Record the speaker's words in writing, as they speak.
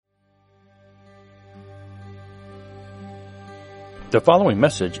The following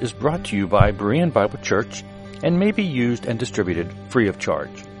message is brought to you by Berean Bible Church and may be used and distributed free of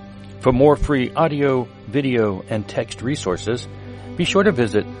charge. For more free audio, video, and text resources, be sure to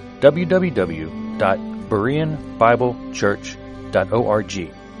visit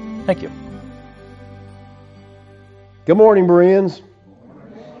www.bereanbiblechurch.org. Thank you. Good morning, Bereans.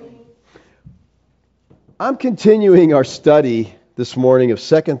 I'm continuing our study this morning of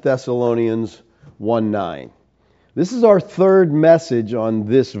 2 Thessalonians 1:9. This is our third message on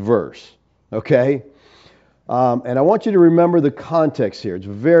this verse, okay? And I want you to remember the context here. It's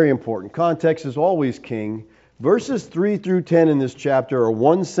very important. Context is always king. Verses 3 through 10 in this chapter are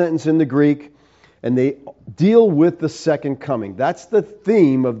one sentence in the Greek, and they deal with the second coming. That's the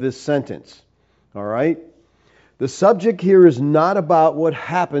theme of this sentence, all right? The subject here is not about what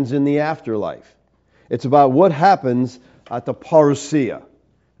happens in the afterlife. It's about what happens at the parousia.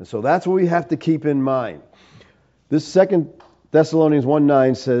 And so that's what we have to keep in mind. This 2 Thessalonians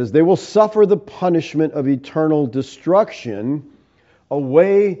 1:9 says, "They will suffer the punishment of eternal destruction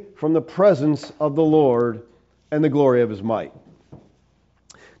away from the presence of the Lord and the glory of His might."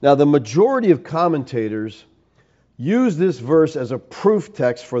 Now, the majority of commentators use this verse as a proof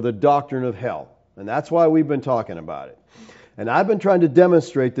text for the doctrine of hell. And that's why we've been talking about it. And I've been trying to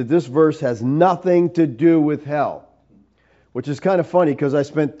demonstrate that this verse has nothing to do with hell. Which is kind of funny because I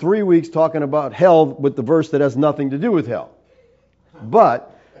spent 3 weeks talking about hell with the verse that has nothing to do with hell.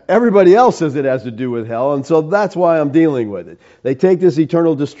 But everybody else says it has to do with hell, and so that's why I'm dealing with it. They take this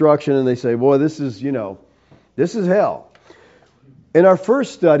eternal destruction and they say, boy, this is hell. In our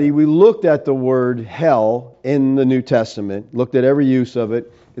first study, we looked at the word hell in the New Testament, looked at every use of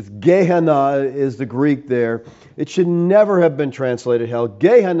it. It's Gehenna is the Greek there. It should never have been translated hell.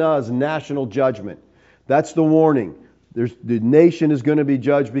 Gehenna is national judgment. That's the warning. The nation is going to be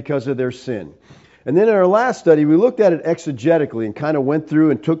judged because of their sin. And then in our last study, we looked at it exegetically and kind of went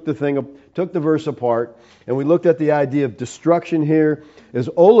through and took the verse apart. And we looked at the idea of destruction here as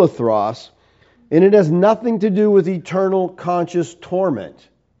olathros, and it has nothing to do with eternal conscious torment.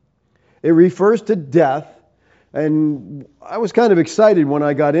 It refers to death. And I was kind of excited when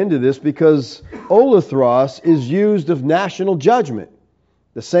I got into this because olathros is used of national judgment.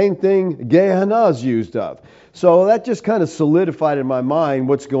 The same thing Gehenna is used of. So that just kind of solidified in my mind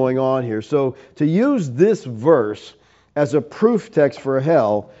what's going on here. So to use this verse as a proof text for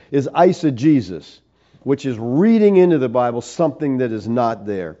hell is eisegesis, which is reading into the Bible something that is not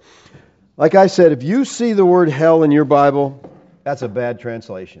there. Like I said, if you see the word hell in your Bible, that's a bad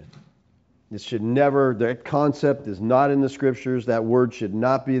translation. That concept is not in the Scriptures. That word should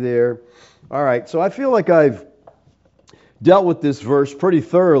not be there. All right, so I feel like I've dealt with this verse pretty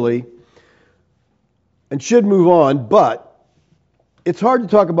thoroughly and should move on, but it's hard to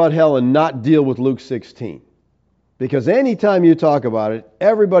talk about hell and not deal with Luke 16. Because anytime you talk about it,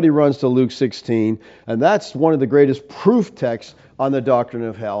 everybody runs to Luke 16, and that's one of the greatest proof texts on the doctrine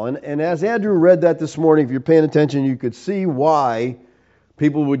of hell. And as Andrew read that this morning, if you're paying attention, you could see why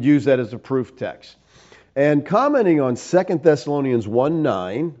people would use that as a proof text. And commenting on 2 Thessalonians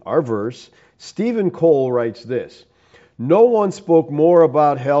 1:9, our verse, Stephen Cole writes this: "No one spoke more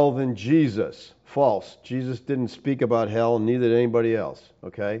about hell than Jesus." False. Jesus didn't speak about hell, and neither did anybody else.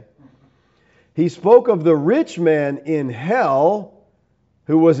 Okay? "He spoke of the rich man in hell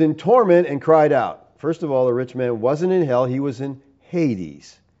who was in torment and cried out." First of all, the rich man wasn't in hell, he was in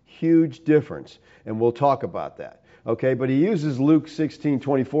Hades. Huge difference. And we'll talk about that. Okay, but he uses Luke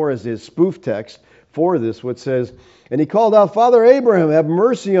 16:24 as his spoof text for this, which says, "And he called out, 'Father Abraham, have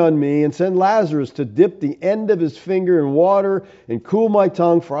mercy on me, and send Lazarus to dip the end of his finger in water and cool my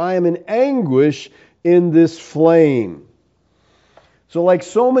tongue, for I am in anguish in this flame.'" So like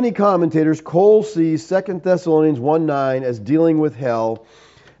so many commentators, Cole sees 2 Thessalonians 1:9 as dealing with hell,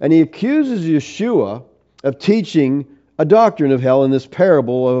 and he accuses Yeshua of teaching a doctrine of hell in this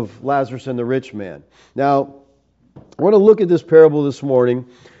parable of Lazarus and the rich man. Now, I want to look at this parable this morning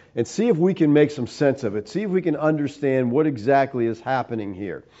and see if we can make some sense of it. See if we can understand what exactly is happening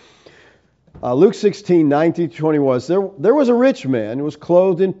here. Luke 16:19-20 was, there was a rich man who was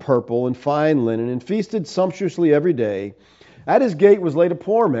clothed in purple and fine linen and feasted sumptuously every day. At his gate was laid a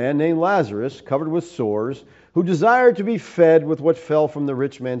poor man named Lazarus, covered with sores, who desired to be fed with what fell from the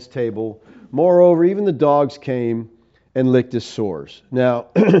rich man's table. Moreover, even the dogs came and licked his sores. Now,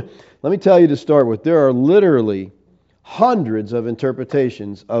 let me tell you to start with, there are literally hundreds of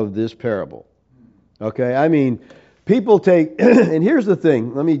interpretations of this parable. Okay, I mean, people take, and here's the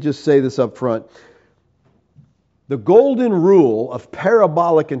thing, let me just say this up front. The golden rule of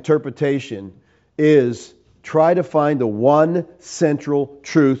parabolic interpretation is try to find the one central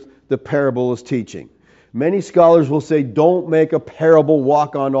truth the parable is teaching. Many scholars will say, don't make a parable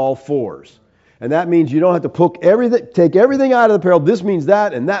walk on all fours. And that means you don't have to take everything out of the parable. This means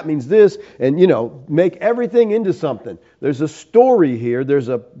that, and that means this, and, make everything into something. There's a story here. There's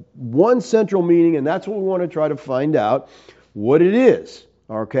one central meaning, and that's what we want to try to find out what it is.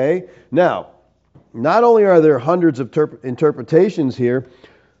 Okay? Now, not only are there hundreds of interpretations here,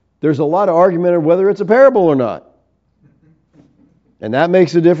 there's a lot of argument on whether it's a parable or not. And that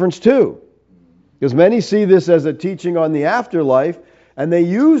makes a difference too. Because many see this as a teaching on the afterlife, and they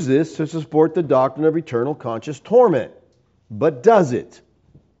use this to support the doctrine of eternal conscious torment. But does it?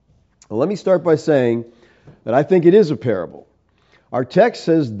 Well, let me start by saying that I think it is a parable. Our text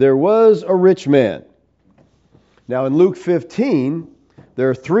says there was a rich man. Now in Luke 15, there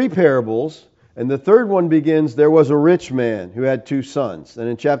are 3 parables, and the third one begins, there was a rich man who had 2 sons. And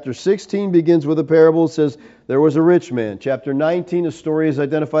in chapter 16 begins with a parable, it says, there was a rich man. Chapter 19, a story is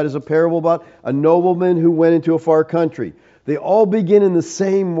identified as a parable about a nobleman who went into a far country. They all begin in the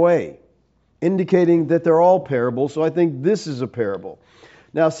same way, indicating that they're all parables, so I think this is a parable.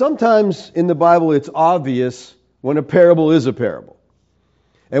 Now, sometimes in the Bible it's obvious when a parable is a parable,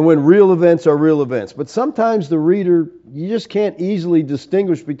 and when real events are real events. But sometimes the reader, you just can't easily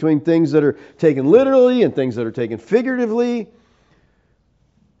distinguish between things that are taken literally and things that are taken figuratively.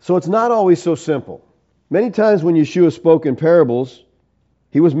 So it's not always so simple. Many times when Yeshua spoke in parables,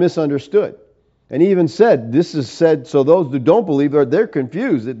 he was misunderstood. And he even said, this is said so those who don't believe, they're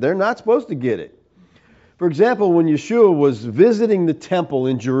confused. They're not supposed to get it. For example, when Yeshua was visiting the temple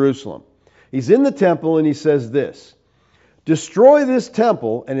in Jerusalem, he's in the temple and he says this, destroy this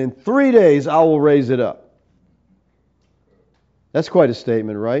temple and in 3 days I will raise it up. That's quite a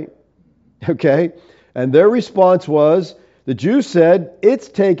statement, right? Okay. And their response was, the Jews said, it's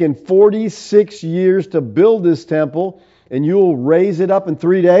taken 46 years to build this temple and you'll raise it up in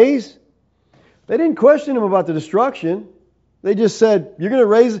 3 days? They didn't question him about the destruction. They just said, you're going to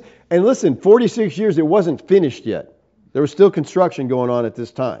raise it. And listen, 46 years, it wasn't finished yet. There was still construction going on at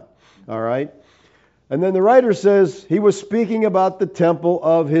this time. All right? And then the writer says he was speaking about the temple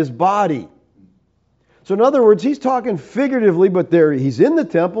of his body. So in other words, he's talking figuratively, but he's in the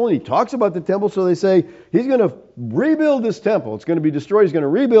temple and he talks about the temple. So they say he's going to rebuild this temple. It's going to be destroyed. He's going to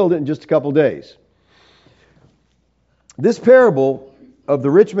rebuild it in just a couple days. This parable of the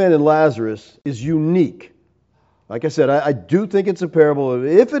rich man and Lazarus is unique. Like I said, I do think it's a parable.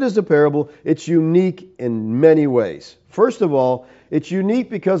 If it is a parable, it's unique in many ways. First of all, it's unique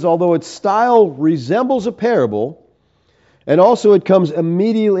because although its style resembles a parable, and also it comes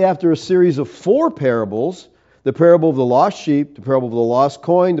immediately after a series of 4 parables, the parable of the lost sheep, the parable of the lost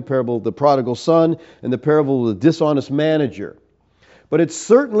coin, the parable of the prodigal son, and the parable of the dishonest manager. But it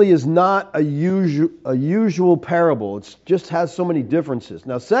certainly is not a usual parable. It just has so many differences.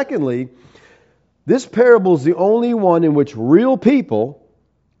 Now, secondly, this parable is the only one in which real people,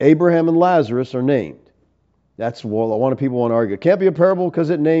 Abraham and Lazarus, are named. That's what a lot of people want to argue. It can't be a parable because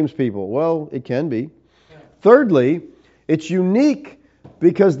it names people. Well, it can be. Thirdly, it's unique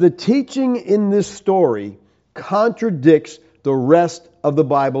because the teaching in this story contradicts the rest of the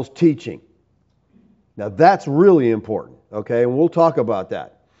Bible's teaching. Now, that's really important. Okay, and we'll talk about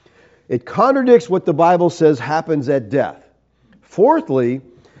that. It contradicts what the Bible says happens at death. Fourthly,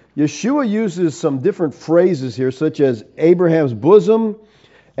 Yeshua uses some different phrases here, such as Abraham's bosom,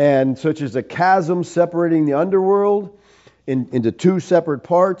 and such as a chasm separating the underworld into 2 separate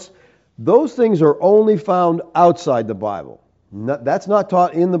parts. Those things are only found outside the Bible. That's not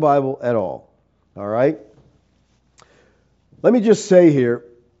taught in the Bible at all. All right? Let me just say here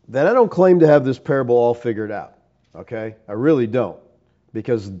that I don't claim to have this parable all figured out. Okay? I really don't.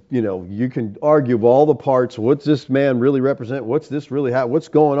 Because, you can argue of all the parts. What's this man really represent? What's this really what's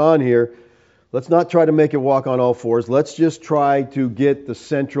going on here? Let's not try to make it walk on all fours. Let's just try to get the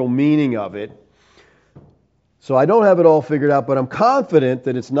central meaning of it. So I don't have it all figured out, but I'm confident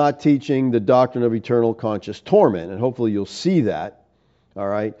that it's not teaching the doctrine of eternal conscious torment. And hopefully you'll see that. All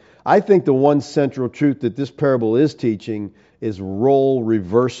right? I think the one central truth that this parable is teaching is role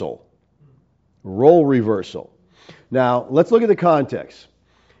reversal. Role reversal. Now, let's look at the context.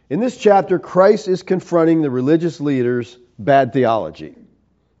 In this chapter, Christ is confronting the religious leaders' bad theology.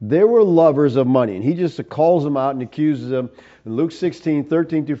 They were lovers of money, and he just calls them out and accuses them. In Luke 16,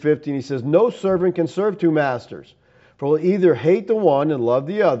 13 through 15, he says, no servant can serve 2 masters, for he'll either hate the one and love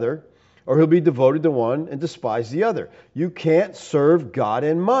the other, or he'll be devoted to one and despise the other. You can't serve God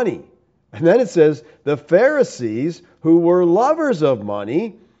and money. And then it says, the Pharisees, who were lovers of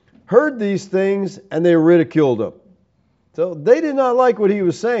money, heard these things and they ridiculed him. So they did not like what he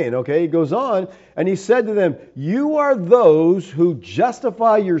was saying. Okay, he goes on and he said to them, you are those who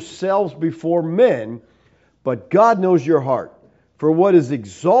justify yourselves before men, But God knows your heart. For what is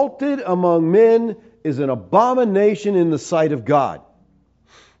exalted among men is an abomination in the sight of God.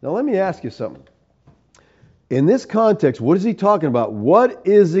 Now let me ask you something. In this context, what is he talking about? What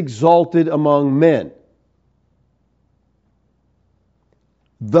is exalted among men?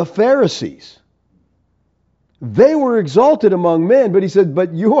 The Pharisees. They were exalted among men, but he said,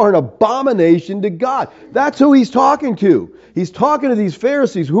 but you are an abomination to God. That's who he's talking to. He's talking to these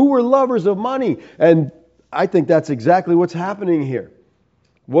Pharisees who were lovers of money. And I think that's exactly what's happening here.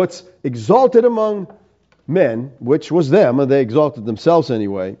 What's exalted among men, which was them, and they exalted themselves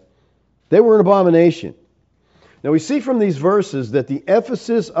anyway, they were an abomination. Now we see from these verses that the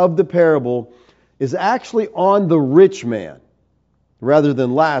emphasis of the parable is actually on the rich man rather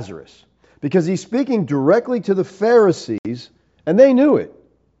than Lazarus, because he's speaking directly to the Pharisees, and they knew it.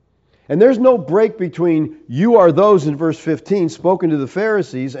 And there's no break between you are those in verse 15 spoken to the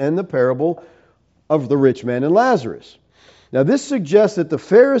Pharisees and the parable of the rich man and Lazarus. Now this suggests that the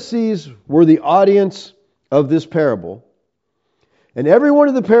Pharisees were the audience of this parable. And every one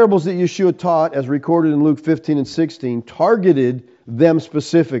of the parables that Yeshua taught, as recorded in Luke 15 and 16, targeted them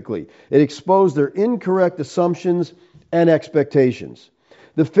specifically. It exposed their incorrect assumptions and expectations.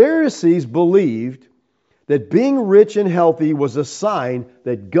 The Pharisees believed that being rich and healthy was a sign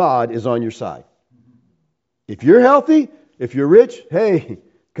that God is on your side. If you're healthy, if you're rich, hey,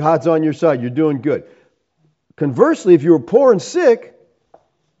 God's on your side. You're doing good. Conversely, if you were poor and sick,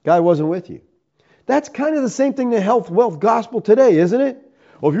 God wasn't with you. That's kind of the same thing the health, wealth gospel today, isn't it?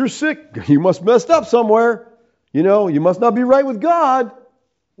 Well, if you're sick, you must messed up somewhere. You know, you must not be right with God.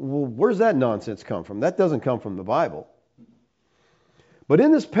 Well, where's that nonsense come from? That doesn't come from the Bible. But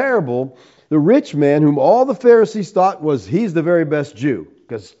in this parable, the rich man, whom all the Pharisees thought he's the very best Jew,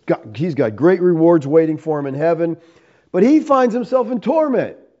 because he's got great rewards waiting for him in heaven, but he finds himself in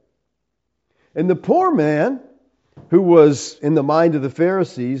torment. And the poor man, who was, in the mind of the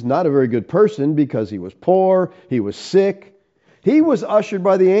Pharisees, not a very good person because he was poor, he was sick, he was ushered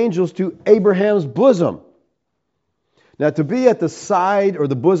by the angels to Abraham's bosom. Now, to be at the side or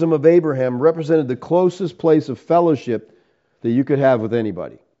the bosom of Abraham represented the closest place of fellowship that you could have with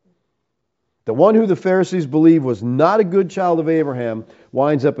anybody. The one who the Pharisees believed was not a good child of Abraham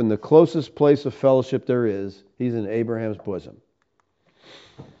winds up in the closest place of fellowship there is. He's in Abraham's bosom.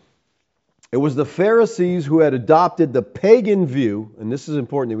 It was the Pharisees who had adopted the pagan view, and this is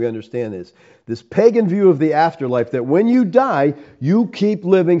important that we understand this pagan view of the afterlife, that when you die, you keep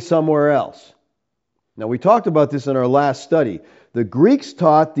living somewhere else. Now, we talked about this in our last study. The Greeks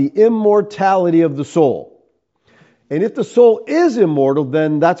taught the immortality of the soul. And if the soul is immortal,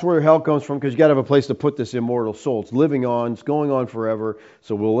 then that's where hell comes from, because you got to have a place to put this immortal soul. It's living on, it's going on forever,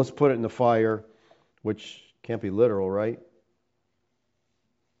 so let's put it in the fire, which can't be literal, right?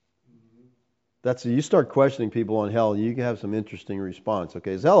 You start questioning people on hell, you can have some interesting response.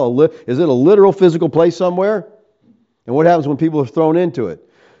 Okay, is hell is it a literal physical place somewhere? And what happens when people are thrown into it?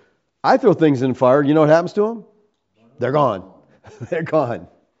 I throw things in fire. You know what happens to them? They're gone. They're gone.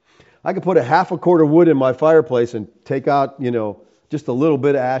 I could put a half a cord of wood in my fireplace and take out, just a little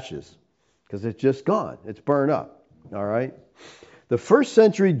bit of ashes, because it's just gone. It's burned up. All right. The first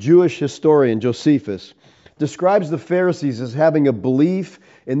century Jewish historian Josephus describes the Pharisees as having a belief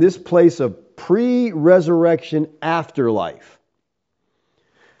in this place of pre-resurrection afterlife.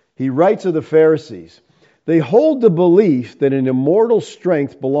 He writes of the Pharisees, they hold the belief that an immortal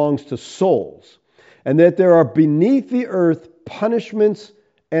strength belongs to souls, and that there are beneath the earth punishments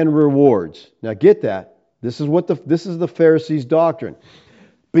and rewards. Now get that. This is the Pharisees' doctrine.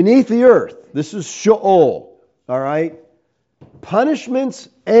 Beneath the earth, this is Sheol. All right? Punishments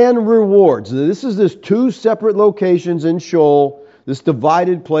and rewards. Now, this is two separate locations in Sheol, this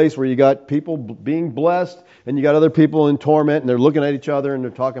divided place where you got people being blessed and you got other people in torment, and they're looking at each other and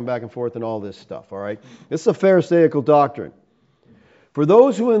they're talking back and forth and all this stuff. All right? This is a Pharisaical doctrine. For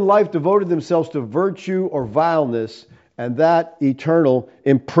those who in life devoted themselves to virtue or vileness, and that eternal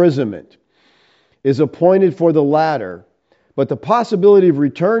imprisonment is appointed for the latter, but the possibility of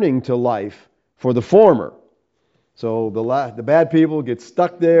returning to life for the former. So the bad people get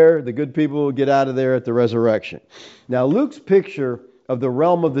stuck there, the good people get out of there at the resurrection. Now Luke's picture of the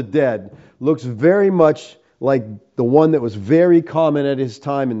realm of the dead looks very much like the one that was very common at his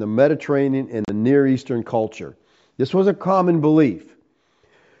time in the Mediterranean and the Near Eastern culture. This was a common belief.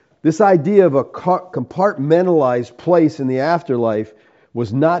 This idea of a compartmentalized place in the afterlife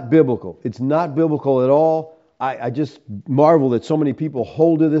was not biblical. It's not biblical at all. I just marvel that so many people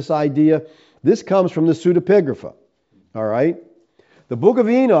hold to this idea. This comes from the pseudepigrapha. All right? The book of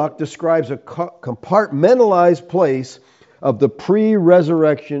Enoch describes a compartmentalized place of the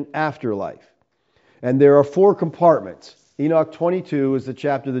pre-resurrection afterlife. And there are 4 compartments. Enoch 22 is the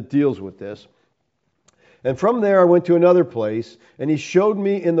chapter that deals with this. And from there I went to another place, and he showed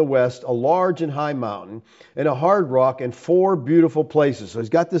me in the west a large and high mountain, and a hard rock, and 4 beautiful places. So he's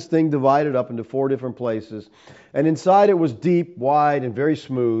got this thing divided up into 4 different places. And inside it was deep, wide, and very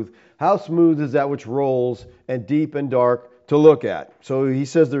smooth. How smooth is that which rolls, and deep and dark to look at? So he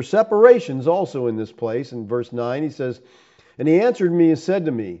says there's separations also in this place. In verse 9 he says, and he answered me and said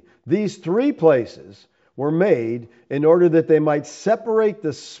to me, these 3 places were made in order that they might separate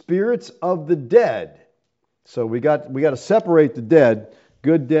the spirits of the dead. So we got to separate the dead,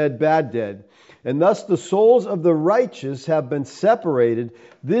 good dead, bad dead. And thus the souls of the righteous have been separated.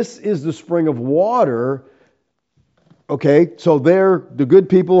 This is the spring of water. Okay, so there, the good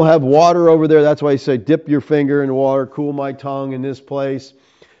people have water over there. That's why he said, dip your finger in water, cool my tongue in this place,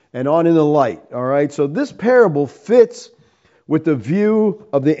 and on in the light. All right, so this parable fits with the view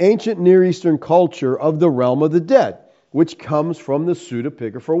of the ancient Near Eastern culture of the realm of the dead, which comes from the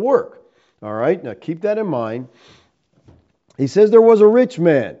pseudepigrapher work. All right, now keep that in mind. He says there was a rich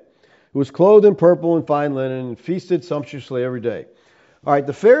man who was clothed in purple and fine linen and feasted sumptuously every day. All right,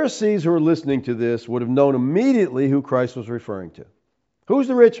 the Pharisees who were listening to this would have known immediately who Christ was referring to. Who's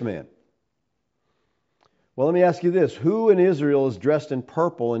the rich man? Well, let me ask you this. Who in Israel is dressed in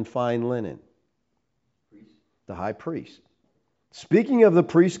purple and fine linen? The high priest. Speaking of the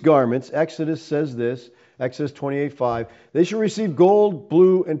priest's garments, Exodus says this, Exodus 28:5, they shall receive gold,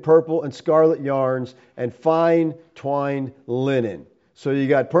 blue, and purple, and scarlet yarns, and fine twined linen. So you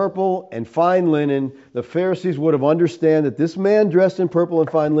got purple and fine linen. The Pharisees would have understood that this man dressed in purple and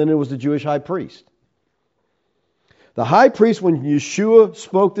fine linen was the Jewish high priest. The high priest, when Yeshua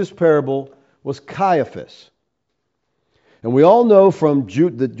spoke this parable, was Caiaphas. And we all know from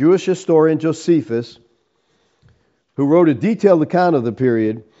the Jewish historian Josephus, who wrote a detailed account of the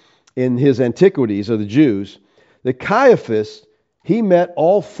period in his Antiquities of the Jews, that Caiaphas, he met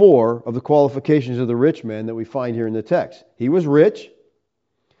all 4 of the qualifications of the rich man that we find here in the text. He was rich.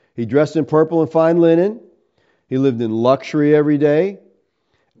 He dressed in purple and fine linen. He lived in luxury every day.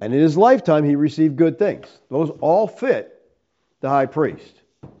 And in his lifetime, he received good things. Those all fit the high priest.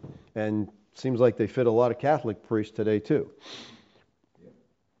 And it seems like they fit a lot of Catholic priests today too.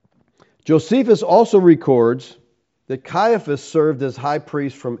 Josephus also records that Caiaphas served as high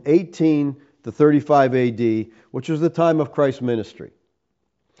priest from 18 to 35 AD, which was the time of Christ's ministry.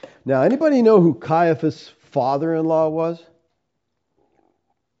 Now, anybody know who Caiaphas' father-in-law was?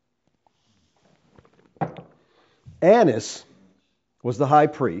 Annas was the high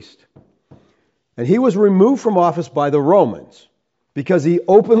priest, and he was removed from office by the Romans because he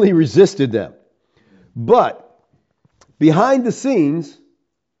openly resisted them. But behind the scenes,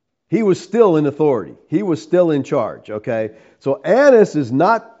 he was still in authority. He was still in charge, okay? So Annas is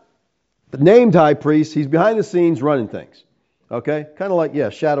not the named high priest. He's behind the scenes running things, okay? Kind of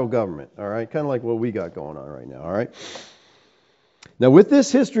like, shadow government, all right? Kind of like what we got going on right now, all right? Now, with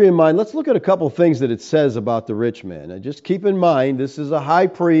this history in mind, let's look at a couple of things that it says about the rich man. Now, just keep in mind, this is a high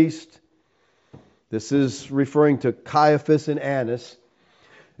priest. This is referring to Caiaphas and Annas.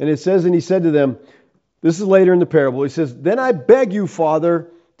 And it says, and he said to them, this is later in the parable, he says, then I beg you,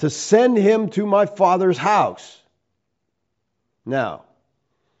 Father, to send him to my father's house. Now,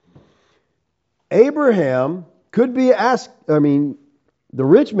 Abraham could be the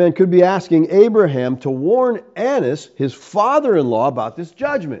rich man could be asking Abraham to warn Annas, his father-in-law, about this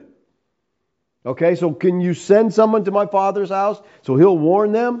judgment. Okay, so can you send someone to my father's house so he'll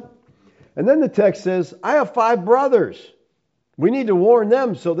warn them? And then the text says, I have 5 brothers. We need to warn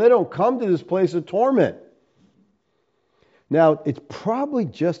them so they don't come to this place of torment. Now, it's probably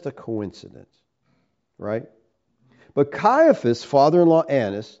just a coincidence, right? But Caiaphas' father-in-law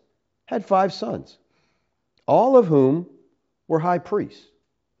Annas had 5 sons, all of whom were high priests.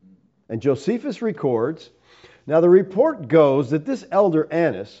 And Josephus records, now the report goes that this elder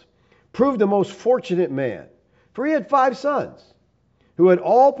Annas proved a most fortunate man, for he had 5 sons who had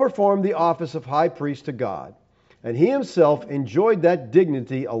all performed the office of high priest to God, and he himself enjoyed that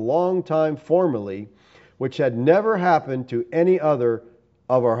dignity a long time formerly, which had never happened to any other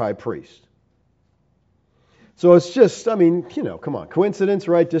of our high priests. So it's just, come on, coincidence,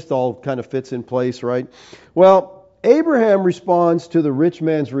 right? Just all kind of fits in place, right? Well, Abraham responds to the rich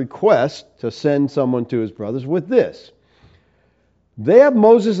man's request to send someone to his brothers with this. They have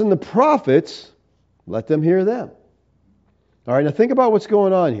Moses and the prophets, let them hear them. All right, now think about what's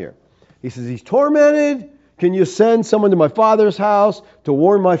going on here. He says, he's tormented. Can you send someone to my father's house to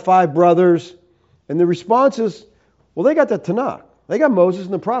warn my 5 brothers? And the response is, well, they got the Tanakh. They got Moses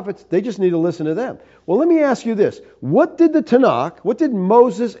and the prophets. They just need to listen to them. Well, let me ask you this. What did the Tanakh, what did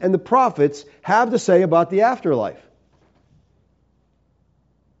Moses and the prophets have to say about the afterlife?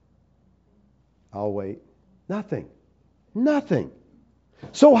 I'll wait. Nothing. Nothing.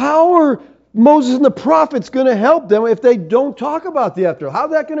 So how are Moses and the prophets going to help them if they don't talk about the afterlife?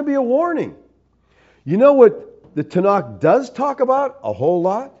 How's that going to be a warning? You know what the Tanakh does talk about a whole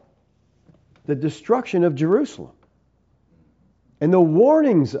lot? The destruction of Jerusalem. And the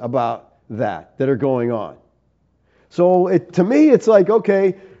warnings about that are going on. So to me, it's like,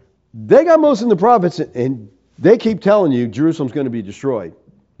 okay, they got Moses and the prophets, and they keep telling you Jerusalem's going to be destroyed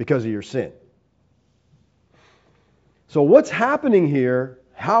because of your sin. So what's happening here,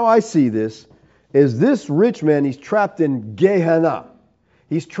 how I see this, is this rich man, he's trapped in Gehenna.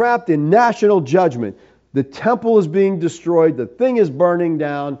 He's trapped in national judgment. The temple is being destroyed. The thing is burning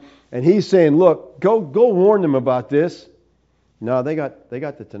down. And he's saying, look, go warn them about this. No, they got the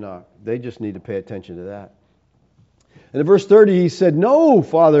Tanakh. They just need to pay attention to that. And in verse 30, he said, no,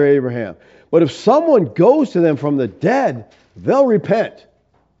 Father Abraham, but if someone goes to them from the dead, they'll repent.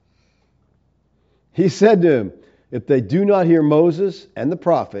 He said to him, if they do not hear Moses and the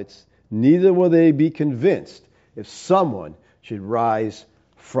prophets, neither will they be convinced if someone should rise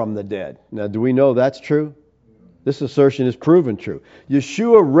from the dead. Now, do we know that's true? This assertion is proven true.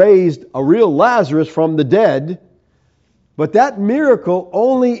 Yeshua raised a real Lazarus from the dead, but that miracle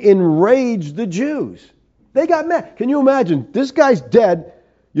only enraged the Jews. They got mad. Can you imagine? This guy's dead.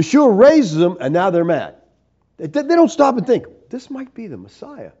 Yeshua raises him, and now they're mad. They don't stop and think, this might be the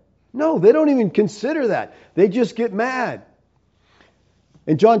Messiah. No, they don't even consider that. They just get mad.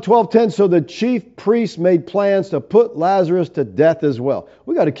 In John 12:10, so the chief priests made plans to put Lazarus to death as well.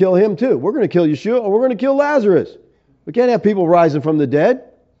 We got to kill him too. We're going to kill Yeshua, or we're going to kill Lazarus. We can't have people rising from the dead.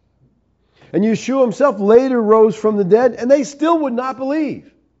 And Yeshua himself later rose from the dead, and they still would not believe.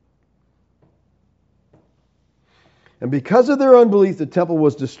 And because of their unbelief, the temple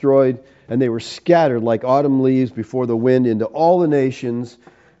was destroyed, and they were scattered like autumn leaves before the wind into all the nations.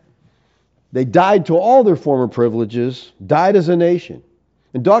 They died to all their former privileges, died as a nation.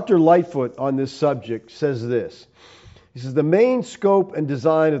 And Dr. Lightfoot on this subject says this. He says, the main scope and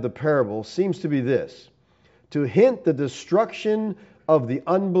design of the parable seems to be this: to hint the destruction of the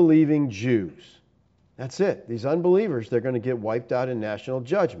unbelieving Jews. That's it. These unbelievers, they're going to get wiped out in national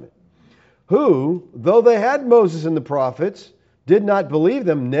judgment. Who, though they had Moses and the prophets, did not believe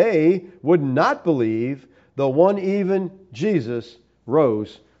them, nay, would not believe, though one even Jesus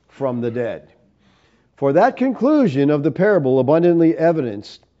rose from the dead. For that conclusion of the parable abundantly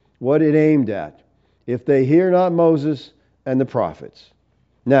evidenced what it aimed at. If they hear not Moses and the prophets.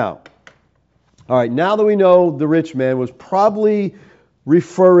 Now, all right, now that we know the rich man was probably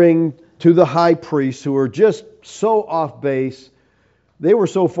referring to the high priests who were just so off base, they were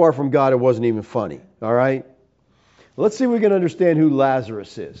so far from God it wasn't even funny. All right? Let's see if we can understand who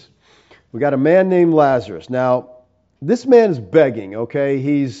Lazarus is. We got a man named Lazarus. Now, this man is begging, okay?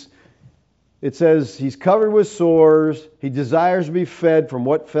 It says he's covered with sores. He desires to be fed from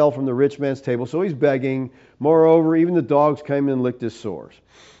what fell from the rich man's table. So he's begging. Moreover, even the dogs came and licked his sores.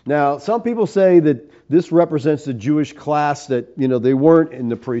 Now, some people say that this represents the Jewish class that, they weren't in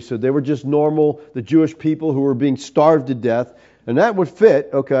the priesthood. They were just normal, the Jewish people who were being starved to death. And that would fit,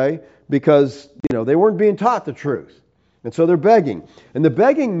 okay, because, they weren't being taught the truth. And so they're begging. And the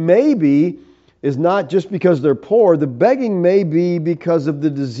begging maybe is not just because they're poor. The begging may be because of the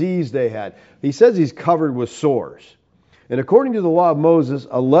disease they had. He says he's covered with sores. And according to the law of Moses,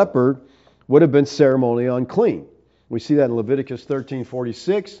 a leper would have been ceremonially unclean. We see that in Leviticus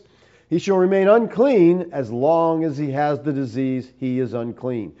 13:46. He shall remain unclean as long as he has the disease. He is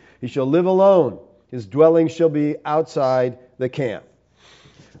unclean. He shall live alone. His dwelling shall be outside the camp.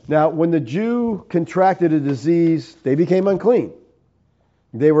 Now, when the Jew contracted a disease, they became unclean.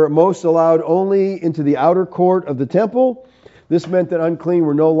 They were at most allowed only into the outer court of the temple. This meant that unclean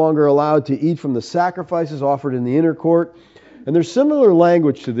were no longer allowed to eat from the sacrifices offered in the inner court. And there's similar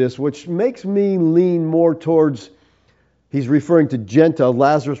language to this, which makes me lean more towards, he's referring to Gentiles.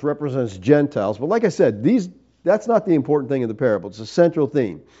 Lazarus represents Gentiles. But like I said, that's not the important thing in the parable. It's a central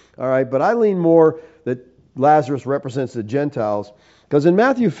theme. All right, but I lean more that Lazarus represents the Gentiles. Because in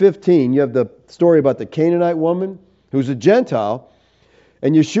Matthew 15, you have the story about the Canaanite woman who's a Gentile.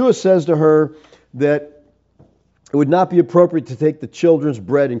 And Yeshua says to her that it would not be appropriate to take the children's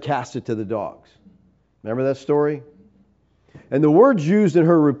bread and cast it to the dogs. Remember that story? And the words used in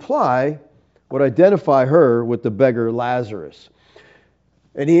her reply would identify her with the beggar Lazarus.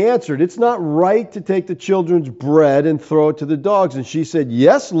 And he answered, it's not right to take the children's bread and throw it to the dogs. And she said,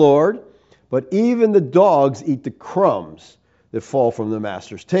 yes, Lord, but even the dogs eat the crumbs that fall from the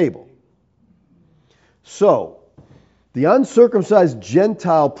master's table. So, the uncircumcised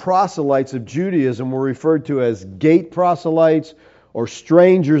Gentile proselytes of Judaism were referred to as gate proselytes or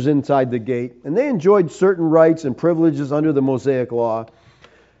strangers inside the gate, and they enjoyed certain rights and privileges under the Mosaic law.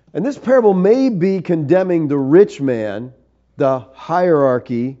 And this parable may be condemning the rich man, the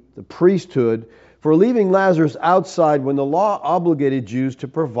hierarchy, the priesthood, for leaving Lazarus outside when the law obligated Jews to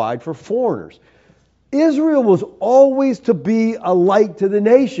provide for foreigners. Israel was always to be a light to the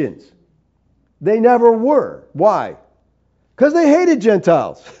nations. They never were. Why? Because they hated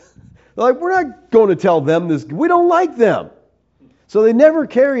Gentiles. They're like, we're not going to tell them this. We don't like them. So they never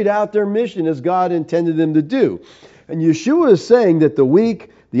carried out their mission as God intended them to do. And Yeshua is saying that the weak,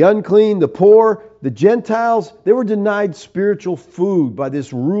 the unclean, the poor, the Gentiles, they were denied spiritual food by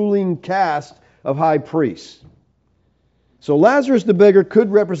this ruling caste of high priests. So Lazarus the beggar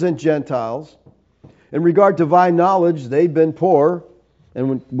could represent Gentiles. In regard to divine knowledge, they'd been poor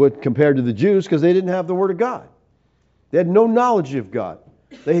and would compared to the Jews because they didn't have the Word of God. They had no knowledge of God.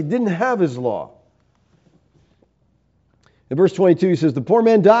 They didn't have His law. In verse 22, he says, the poor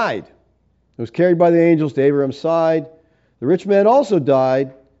man died. He was carried by the angels to Abraham's side. The rich man also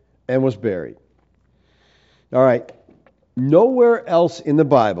died and was buried. All right. Nowhere else in the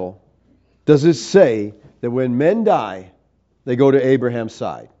Bible does it say that when men die, they go to Abraham's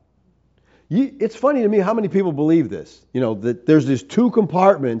side. It's funny to me how many people believe this. You know, that there's these two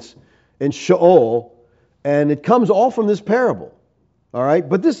compartments in Sheol, and it comes all from this parable. All right?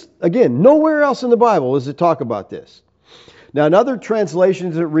 But this, again, nowhere else in the Bible does it talk about this. Now, in other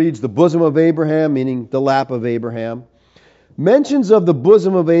translations, it reads the bosom of Abraham, meaning the lap of Abraham. Mentions of the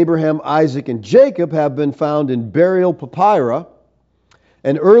bosom of Abraham, Isaac, and Jacob have been found in burial papyri.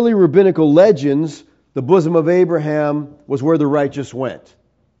 And early rabbinical legends, the bosom of Abraham was where the righteous went.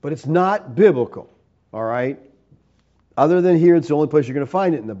 But it's not biblical, all right? Other than here, it's the only place you're going to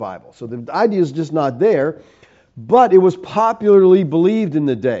find it in the Bible. So the idea is just not there, but it was popularly believed in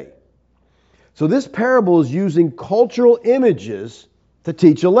the day. So this parable is using cultural images to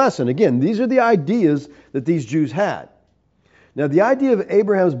teach a lesson. Again, these are the ideas that these Jews had. Now, the idea of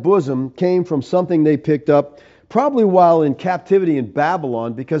Abraham's bosom came from something they picked up probably while in captivity in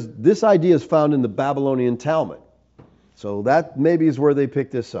Babylon, because this idea is found in the Babylonian Talmud. So that maybe is where they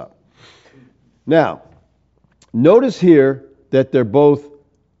picked this up. Now, notice here that they're both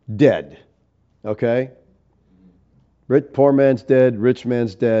dead. Okay? Poor man's dead, rich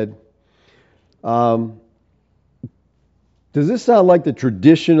man's dead. Does this sound like the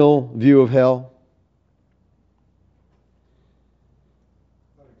traditional view of hell?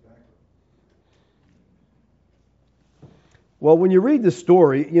 Well, when you read the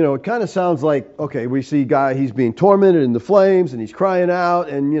story, you know, it kind of sounds like, okay, we see a guy, he's being tormented in the flames and he's crying out,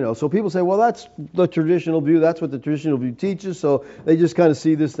 and, you know, so people say, well, that's the traditional view, that's what the traditional view teaches, so they just kind of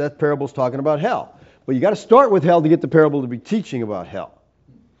see this, that parable's talking about hell. But you got to start with hell to get the parable to be teaching about hell.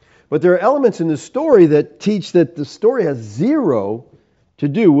 But there are elements in the story that teach that the story has zero to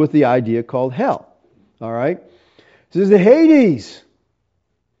do with the idea called hell. All right? It says the Hades,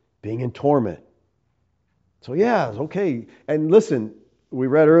 being in torment. So yeah, okay. And listen, we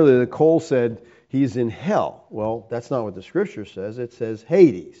read earlier that Cole said he's in hell. Well, that's not what the Scripture says. It says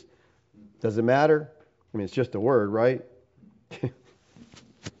Hades. Does it matter? I mean, it's just a word, right?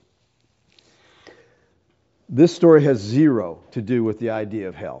 This story has zero to do with the idea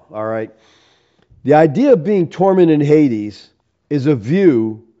of hell, all right? The idea of being tormented in Hades is a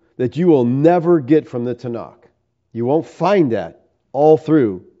view that you will never get from the Tanakh. You won't find that all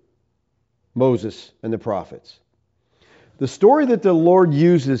through Moses and the prophets. The story that the Lord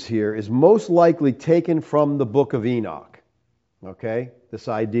uses here is most likely taken from the book of Enoch. Okay? This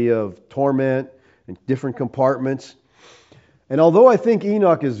idea of torment and different compartments. And although I think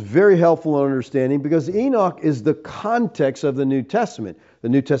Enoch is very helpful in understanding, because Enoch is the context of the New Testament. The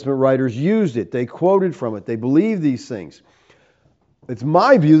New Testament writers used it. They quoted from it. They believe these things. It's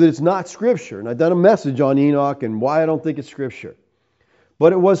my view that it's not Scripture. And I've done a message on Enoch and why I don't think it's Scripture.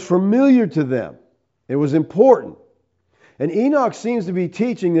 But it was familiar to them. It was important. And Enoch seems to be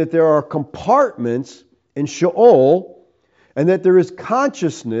teaching that there are compartments in Sheol, and that there is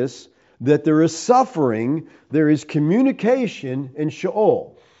consciousness, that there is suffering, there is communication in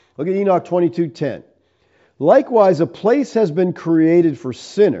Sheol. Look at Enoch 22:10. Likewise, a place has been created for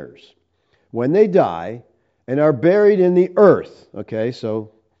sinners when they die and are buried in the earth. Okay,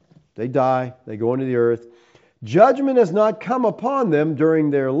 so they die, they go into the earth. Judgment has not come upon them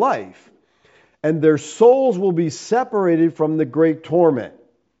during their life, and their souls will be separated from the great torment,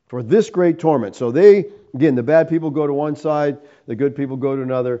 for this great torment. So they Again, the bad people go to one side, the good people go to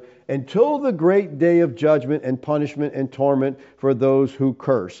another, until the great day of judgment and punishment and torment for those who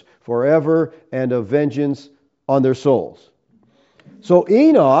curse, forever and of vengeance on their souls. So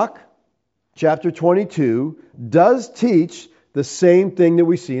Enoch, chapter 22, does teach the same thing that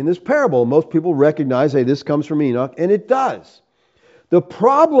we see in this parable. Most people recognize, hey, this comes from Enoch, and it does. The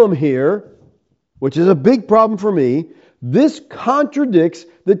problem here, which is a big problem for me, this contradicts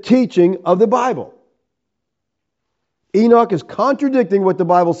the teaching of the Bible. Enoch is contradicting what the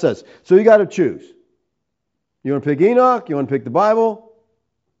Bible says. So you got to choose. You want to pick Enoch? You want to pick the Bible?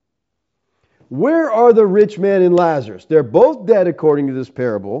 Where are the rich man and Lazarus? They're both dead according to this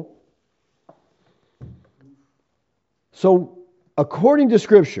parable. So, according to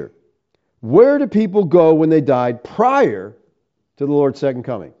Scripture, where do people go when they died prior to the Lord's second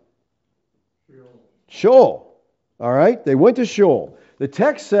coming? Sheol. All right? They went to Sheol. The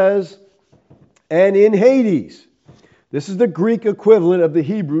text says, and in Hades. This is the Greek equivalent of the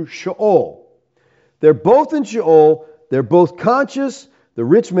Hebrew Sheol. They're both in Sheol. They're both conscious. The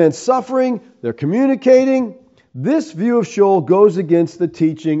rich man's suffering. They're communicating. This view of Sheol goes against the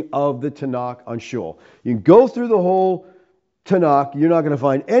teaching of the Tanakh on Sheol. You can go through the whole Tanakh. You're not going to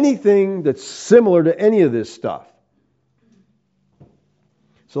find anything that's similar to any of this stuff.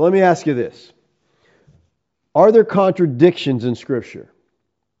 So let me ask you this. Are there contradictions in Scripture?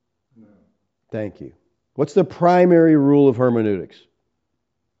 No. Thank you. What's the primary rule of hermeneutics?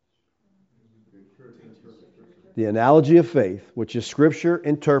 The analogy of faith, which is Scripture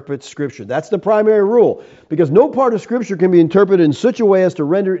interprets Scripture. That's the primary rule. Because no part of Scripture can be interpreted in such a way as to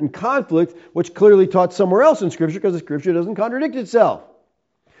render it in conflict, which clearly taught somewhere else in Scripture, because the Scripture doesn't contradict itself.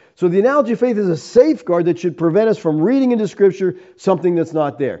 So the analogy of faith is a safeguard that should prevent us from reading into Scripture something that's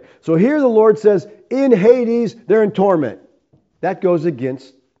not there. So here the Lord says, in Hades, they're in torment. That goes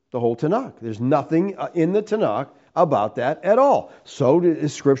against the whole Tanakh. There's nothing in the Tanakh about that at all. So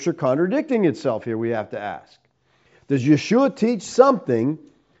is Scripture contradicting itself here, we have to ask. Does Yeshua teach something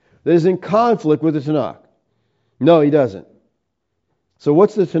that is in conflict with the Tanakh? No, he doesn't. So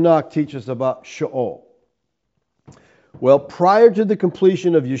what's the Tanakh teach us about Sheol? Well, prior to the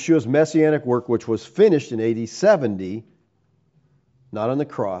completion of Yeshua's messianic work, which was finished in AD 70, not on the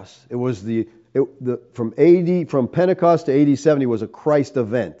cross, it was from Pentecost to AD 70 was a Christ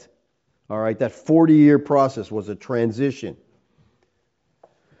event. All right, that 40-year process was a transition.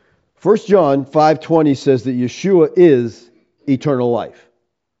 1 John 5:20 says that Yeshua is eternal life.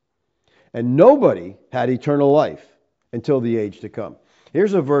 And nobody had eternal life until the age to come.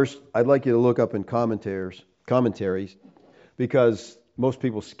 Here's a verse I'd like you to look up in commentaries, because most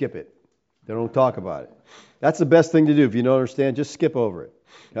people skip it. They don't talk about it. That's the best thing to do. If you don't understand, just skip over it.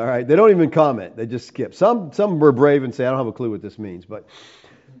 All right? They don't even comment. They just skip. Some were brave and say, I don't have a clue what this means. But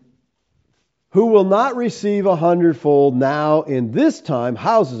who will not receive 100-fold now in this time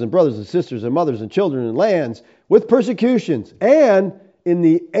houses and brothers and sisters and mothers and children and lands with persecutions, and in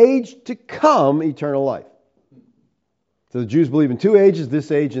the age to come eternal life. So the Jews believe in two ages,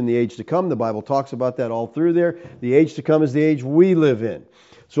 this age and the age to come. The Bible talks about that all through there. The age to come is the age we live in.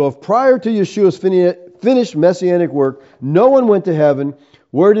 So if prior to Yeshua's finished messianic work, no one went to heaven,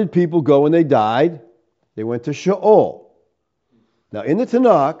 where did people go when they died? They went to Sheol. Now in the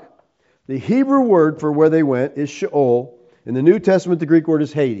Tanakh, the Hebrew word for where they went is Sheol. In the New Testament, the Greek word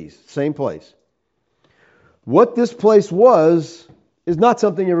is Hades. Same place. What this place was is not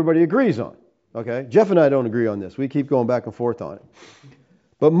something everybody agrees on. Okay? Jeff and I don't agree on this. We keep going back and forth on it.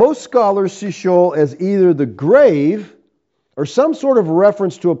 But most scholars see Sheol as either the grave or some sort of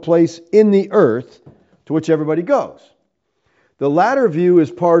reference to a place in the earth to which everybody goes. The latter view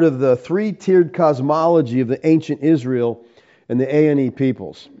is part of the three-tiered cosmology of the ancient Israel and the A&E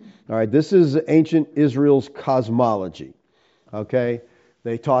peoples. All right, this is ancient Israel's cosmology. Okay?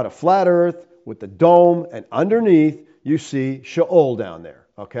 They taught a flat earth with the dome, and underneath you see Sheol down there.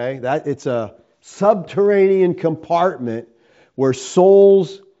 Okay? It's a subterranean compartment where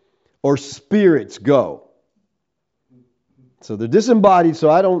souls or spirits go. So they're disembodied, so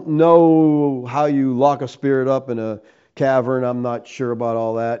I don't know how you lock a spirit up in a cavern. I'm not sure about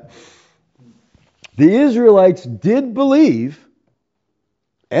all that. The Israelites did believe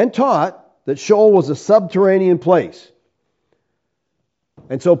and taught that Sheol was a subterranean place.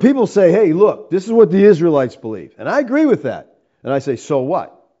 And so people say, hey, look, this is what the Israelites believe. And I agree with that. And I say, so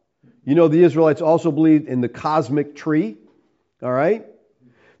what? You know, the Israelites also believed in the cosmic tree. All right?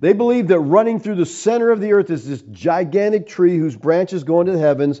 They believed that running through the center of the earth is this gigantic tree whose branches go into the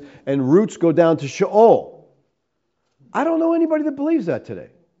heavens and roots go down to Sheol. I don't know anybody that believes that today.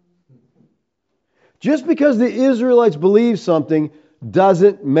 Just because the Israelites believe something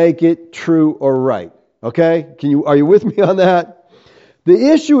doesn't make it true or right. Okay? Are you with me on that?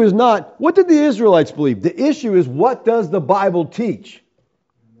 The issue is not, what did the Israelites believe? The issue is, what does the Bible teach?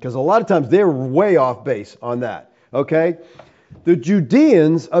 Because a lot of times they're way off base on that. Okay? The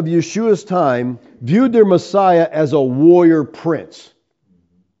Judeans of Yeshua's time viewed their Messiah as a warrior prince.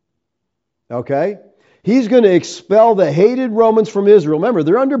 Okay? He's going to expel the hated Romans from Israel. Remember,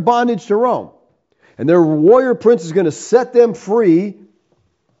 they're under bondage to Rome. And their warrior prince is going to set them free.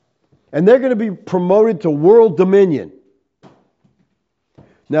 And they're going to be promoted to world dominion.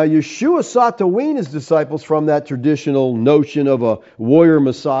 Now, Yeshua sought to wean his disciples from that traditional notion of a warrior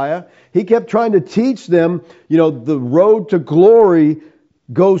Messiah. He kept trying to teach them, the road to glory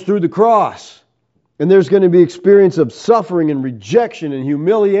goes through the cross. And there's going to be experience of suffering and rejection and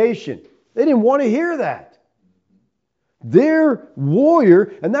humiliation. They didn't want to hear that. They're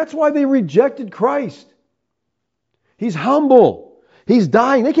warrior, and that's why they rejected Christ. He's humble. He's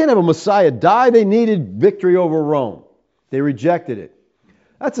dying. They can't have a Messiah die. They needed victory over Rome. They rejected it.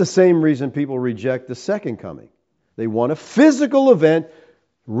 That's the same reason people reject the second coming. They want a physical event,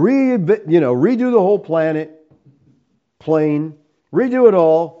 redo the whole plane, redo it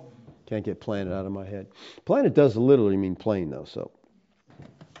all. Can't get planet out of my head. Planet does literally mean plane, though. So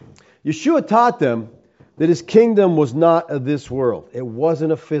Yeshua taught them that his kingdom was not of this world. It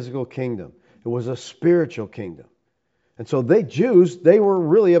wasn't a physical kingdom. It was a spiritual kingdom. And so Jews, they were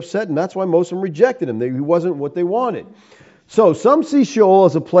really upset, and that's why most of them rejected him. He wasn't what they wanted. So some see Sheol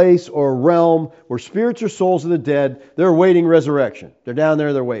as a place or a realm where spirits or souls of the dead, they're awaiting resurrection. They're down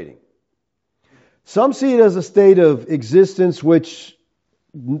there, they're waiting. Some see it as a state of existence which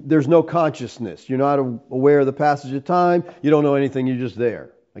there's no consciousness. You're not aware of the passage of time. You don't know anything. You're just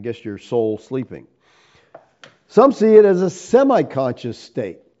there. I guess your soul sleeping. Some see it as a semi-conscious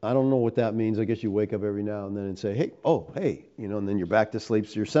state. I don't know what that means. I guess you wake up every now and then and say, hey, and then you're back to sleep,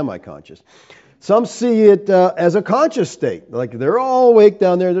 so you're semi-conscious. Some see it as a conscious state. Like they're all awake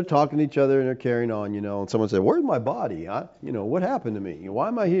down there, they're talking to each other and they're carrying on, and someone said, where's my body? What happened to me? Why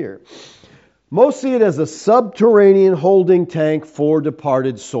am I here? Most see it as a subterranean holding tank for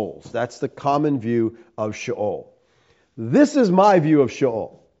departed souls. That's the common view of Sheol. This is my view of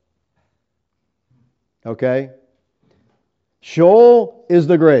Sheol. Okay? Sheol is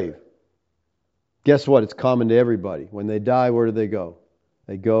the grave. Guess what? It's common to everybody. When they die, where do they go?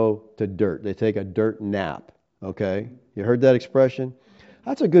 They go to dirt. They take a dirt nap. Okay? You heard that expression?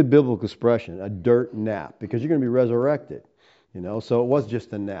 That's a good biblical expression, a dirt nap, because you're going to be resurrected. So it was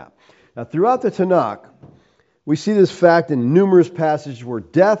just a nap. Now, throughout the Tanakh, we see this fact in numerous passages where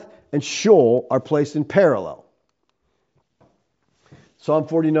death and Sheol are placed in parallel. Psalm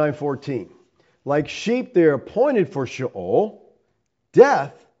 49:14. Like sheep they are appointed for Sheol,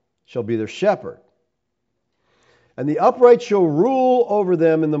 death shall be their shepherd. And the upright shall rule over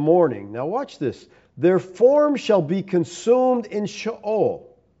them in the morning. Now watch this. Their form shall be consumed in Sheol.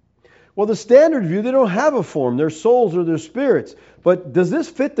 Well, the standard view, they don't have a form. Their souls or their spirits. But does this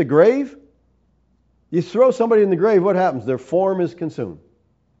fit the grave? You throw somebody in the grave, what happens? Their form is consumed.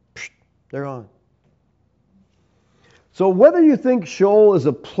 They're gone. So whether you think Sheol is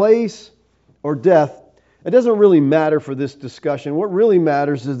a place or death, it doesn't really matter for this discussion. What really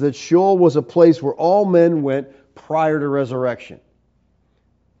matters is that Sheol was a place where all men went prior to resurrection.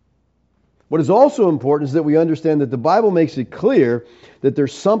 What is also important is that we understand that the Bible makes it clear that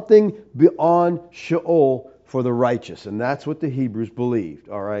there's something beyond Sheol for the righteous. And that's what the Hebrews believed.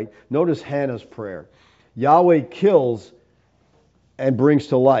 All right. Notice Hannah's prayer. Yahweh kills and brings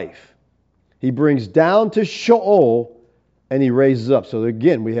to life. He brings down to Sheol and he raises up. So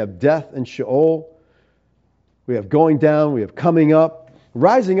again, we have death and Sheol. We have going down. We have coming up.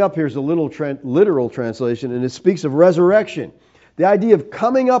 Rising up here is a literal translation, and it speaks of resurrection. The idea of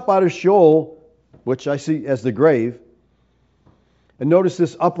coming up out of Sheol, which I see as the grave. And notice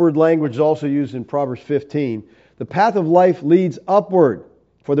this upward language is also used in Proverbs 15. The path of life leads upward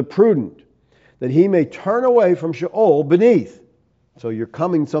for the prudent, that he may turn away from Sheol beneath. So you're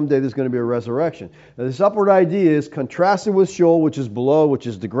coming someday, there's going to be a resurrection. Now this upward idea is contrasted with Sheol, which is below, which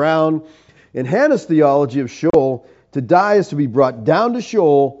is the ground. In Hannah's theology of Sheol, to die is to be brought down to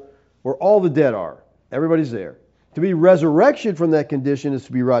Sheol where all the dead are. Everybody's there. To be resurrection from that condition is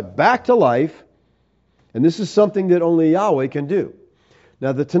to be brought back to life. And this is something that only Yahweh can do.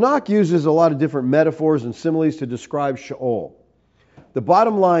 Now the Tanakh uses a lot of different metaphors and similes to describe Sheol. The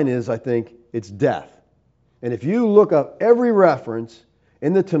bottom line is, I think, it's death. And if you look up every reference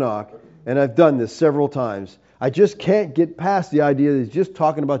in the Tanakh, and I've done this several times, I just can't get past the idea that he's just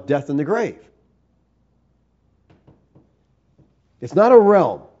talking about death in the grave. It's not a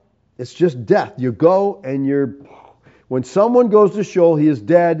realm. It's just death. You go and When someone goes to Sheol, he is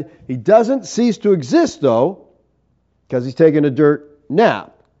dead. He doesn't cease to exist, though, because he's taking a dirt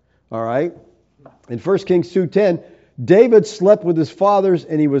nap. All right? In 1 Kings 2:10, David slept with his fathers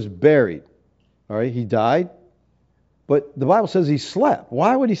and he was buried. All right? He died. But the Bible says he slept.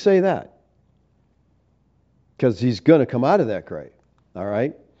 Why would he say that? Because he's going to come out of that grave. All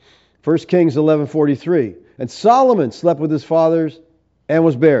right? 1 Kings 11:43. And Solomon slept with his fathers and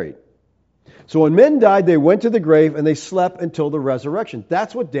was buried. So when men died, they went to the grave and they slept until the resurrection.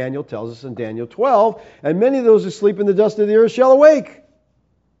 That's what Daniel tells us in Daniel 12. And many of those who sleep in the dust of the earth shall awake.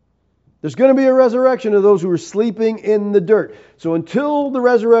 There's going to be a resurrection of those who are sleeping in the dirt. So until the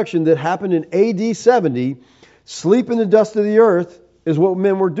resurrection that happened in AD 70, sleep in the dust of the earth is what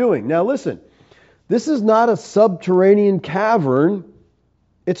men were doing. Now listen, this is not a subterranean cavern.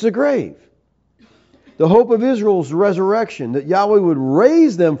 It's a grave. The hope of Israel's resurrection, that Yahweh would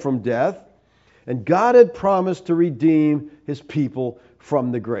raise them from death, and God had promised to redeem His people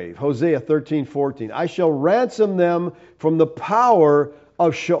from the grave. Hosea 13:14. I shall ransom them from the power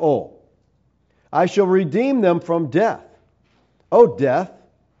of Sheol. I shall redeem them from death. O death,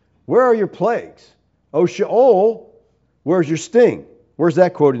 where are your plagues? O Sheol, where's your sting? Where's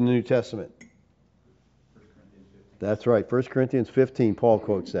that quoted in the New Testament? That's right, 1 Corinthians 15, Paul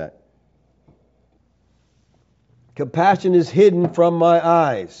quotes that. Compassion is hidden from my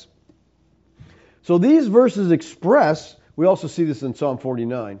eyes. So these verses express, we also see this in Psalm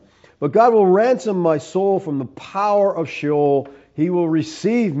 49, but God will ransom my soul from the power of Sheol. He will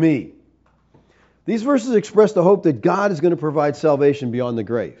receive me. These verses express the hope that God is going to provide salvation beyond the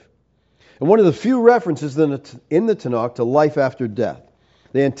grave. And one of the few references in the Tanakh to life after death.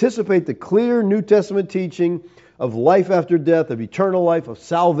 They anticipate the clear New Testament teaching of life after death, of eternal life, of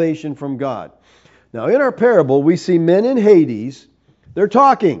salvation from God. Now in our parable, we see men in Hades. They're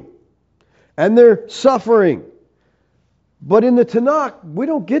talking. And they're suffering. But in the Tanakh, we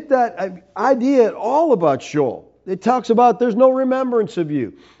don't get that idea at all about Sheol. It talks about there's no remembrance of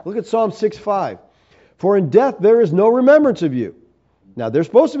you. Look at Psalm 6:5. For in death there is no remembrance of you. Now they're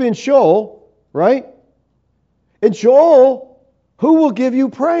supposed to be in Sheol, right? In Sheol, who will give you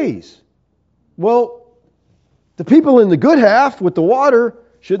praise? Well, the people in the good half with the water,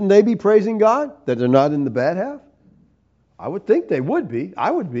 shouldn't they be praising God that they're not in the bad half? I would think they would be.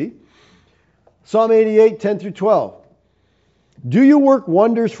 I would be. Psalm 88:10-12. Do you work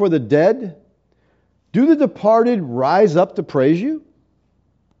wonders for the dead? Do the departed rise up to praise you?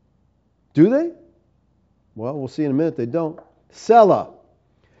 Do they? Well, we'll see in a minute they don't. Selah.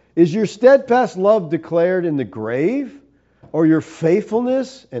 Is your steadfast love declared in the grave? Or your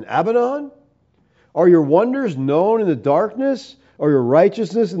faithfulness in Abaddon? Are your wonders known in the darkness? Or your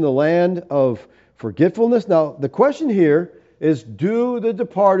righteousness in the land of forgetfulness? Now, the question here is, do the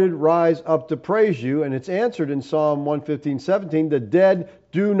departed rise up to praise you? And it's answered in Psalm 115:17, the dead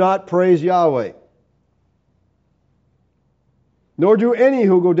do not praise Yahweh. Nor do any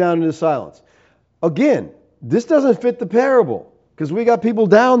who go down into silence. Again, this doesn't fit the parable, because we got people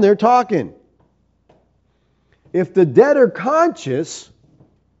down there talking. If the dead are conscious,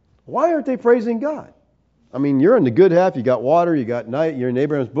 why aren't they praising God? I mean, you're in the good half, you got water, you got night, you're in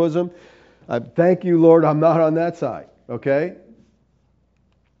Abraham's bosom. Thank you, Lord, I'm not on that side. Okay?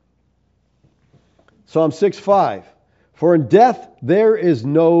 Psalm 6:5. For in death there is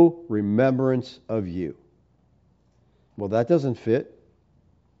no remembrance of you. Well, that doesn't fit.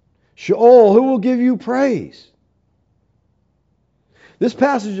 Sheol, who will give you praise? This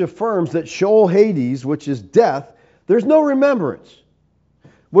passage affirms that Sheol, Hades, which is death, there's no remembrance,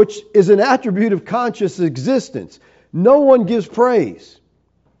 which is an attribute of conscious existence. No one gives praise.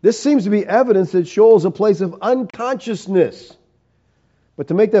 This seems to be evidence that Sheol is a place of unconsciousness. But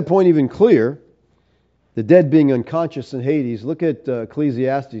to make that point even clear, the dead being unconscious in Hades, look at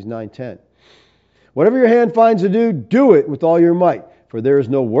Ecclesiastes 9:10. Whatever your hand finds to do, do it with all your might. For there is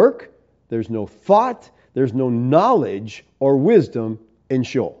no work, there's no thought, there's no knowledge or wisdom in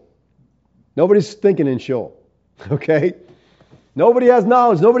Sheol. Nobody's thinking in Sheol. Okay? Nobody has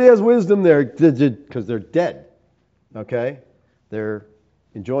knowledge, nobody has wisdom there because they're dead. Okay? They're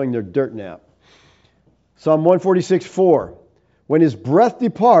enjoying their dirt nap. Psalm 146:4. When his breath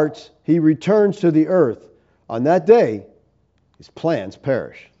departs, he returns to the earth. On that day, his plans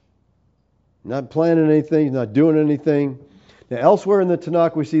perish. Not planning anything, not doing anything. Now, elsewhere in the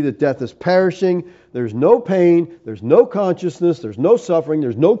Tanakh, we see that death is perishing. There's no pain, there's no consciousness, there's no suffering,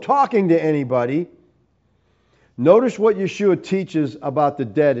 there's no talking to anybody. Notice what Yeshua teaches about the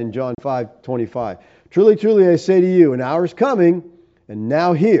dead in John 5:25. Truly, truly, I say to you, an hour is coming, and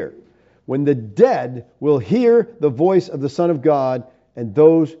now here, when the dead will hear the voice of the Son of God, and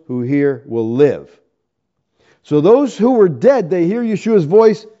those who hear will live. So those who were dead, they hear Yeshua's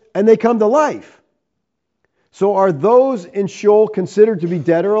voice and they come to life. So are those in Sheol considered to be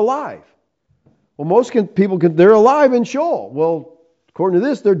dead or alive? Well, most people, they're alive in Sheol. Well, according to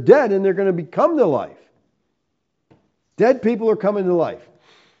this, they're dead and they're going to come to life. Dead people are coming to life.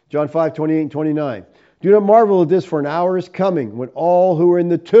 John 5:28 and 29. Do not marvel at this, for an hour is coming when all who are in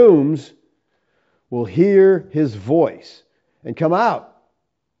the tombs will hear his voice and come out.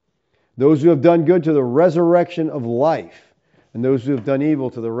 Those who have done good to the resurrection of life, and those who have done evil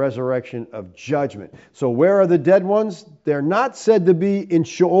to the resurrection of judgment. So where are the dead ones? They're not said to be in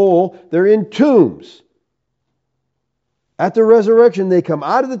Sheol, they're in tombs. At the resurrection, they come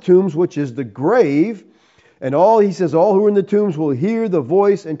out of the tombs, which is the grave, and he says, all who are in the tombs will hear the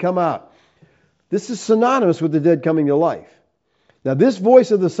voice and come out. This is synonymous with the dead coming to life. Now, this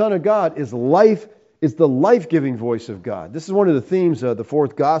voice of the Son of God is life, is the life-giving voice of God. This is one of the themes of the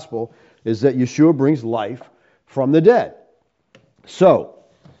fourth gospel, is that Yeshua brings life from the dead. So,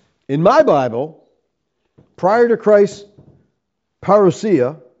 in my Bible, prior to Christ's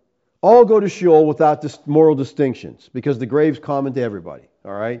parousia, all go to Sheol without moral distinctions, because the grave's common to everybody.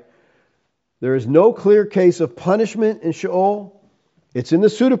 All right? There is no clear case of punishment in Sheol. It's in the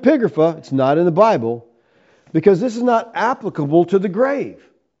pseudepigrapha, it's not in the Bible, because this is not applicable to the grave.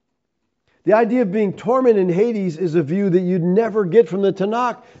 The idea of being tormented in Hades is a view that you'd never get from the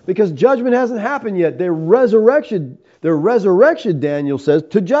Tanakh, because judgment hasn't happened yet. They're resurrection, Daniel says,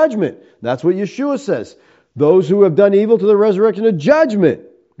 to judgment. That's what Yeshua says. Those who have done evil to the resurrection of judgment.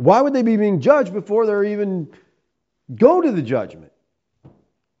 Why would they be being judged before they even go to the judgment?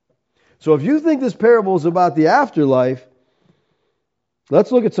 So if you think this parable is about the afterlife,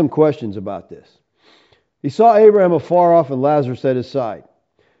 let's look at some questions about this. He saw Abraham afar off and Lazarus at his side.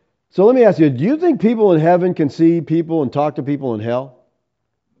 So let me ask you, do you think people in heaven can see people and talk to people in hell?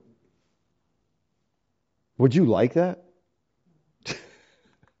 Would you like that?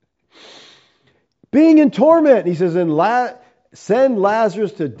 Being in torment, he says, send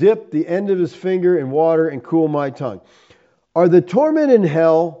Lazarus to dip the end of his finger in water and cool my tongue. Are the torment in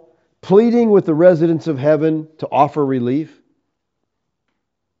hell pleading with the residents of heaven to offer relief?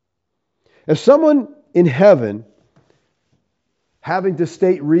 If someone in heaven having to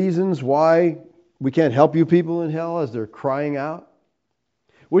state reasons why we can't help you people in hell as they're crying out,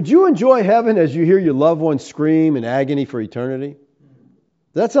 would you enjoy heaven as you hear your loved ones scream in agony for eternity?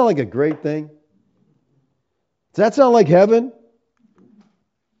 Does that sound like a great thing? Does that sound like heaven?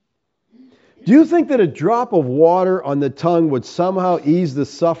 Do you think that a drop of water on the tongue would somehow ease the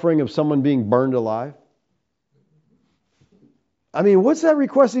suffering of someone being burned alive? I mean, what's that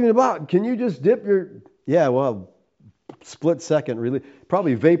request even about? Can you just dip your... Yeah, well, split second, really.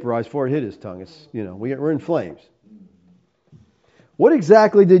 Probably vaporized before it hit his tongue. It's, we're in flames. What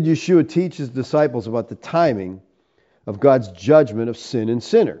exactly did Yeshua teach his disciples about the timing of God's judgment of sin and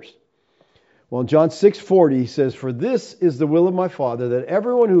sinners? Well, in John 6:40, he says, "For this is the will of my Father, that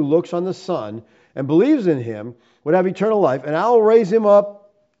everyone who looks on the Son and believes in him would have eternal life, and I will raise him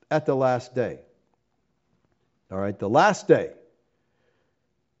up at the last day." All right, the last day.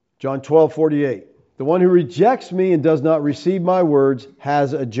 John 12:48. "The one who rejects me and does not receive my words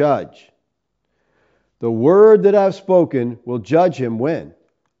has a judge. The word that I've spoken will judge him when?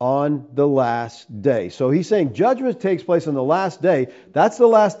 On the last day." So he's saying judgment takes place on the last day. That's the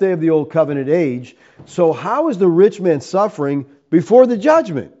last day of the old covenant age. So how is the rich man suffering before the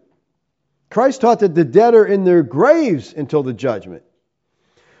judgment? Christ taught that the dead are in their graves until the judgment.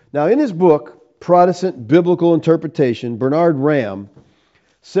 Now in his book, Protestant Biblical Interpretation, Bernard Ram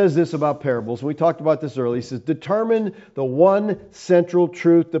says this about parables. And we talked about this earlier. He says, determine the one central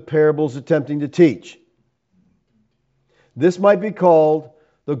truth the parable's attempting to teach. This might be called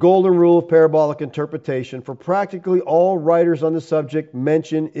the golden rule of parabolic interpretation. For practically all writers on the subject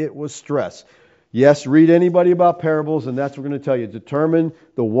mention it with stress. Yes, read anybody about parables, and that's what we're going to tell you. Determine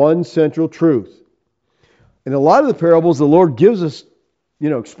the one central truth. In a lot of the parables, the Lord gives us,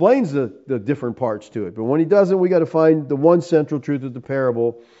 explains the different parts to it. But when he doesn't, we got to find the one central truth of the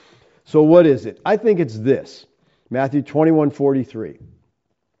parable. So what is it? I think it's this. Matthew 21:43.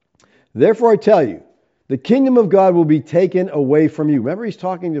 "Therefore I tell you, the kingdom of God will be taken away from you." Remember, he's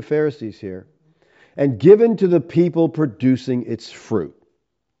talking to Pharisees here. "And given to the people producing its fruit."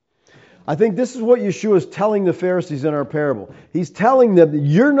 I think this is what Yeshua is telling the Pharisees in our parable. He's telling them that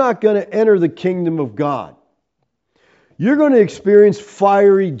you're not going to enter the kingdom of God. You're going to experience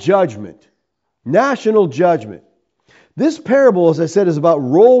fiery judgment, national judgment. This parable, as I said, is about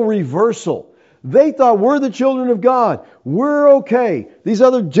role reversal. They thought, we're the children of God. We're okay. These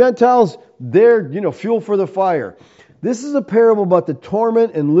other Gentiles, they're, fuel for the fire. This is a parable about the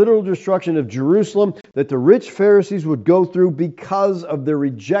torment and literal destruction of Jerusalem that the rich Pharisees would go through because of their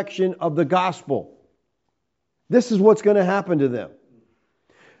rejection of the gospel. This is what's going to happen to them.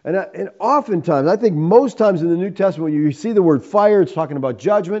 And oftentimes, I think most times in the New Testament, when you see the word fire, it's talking about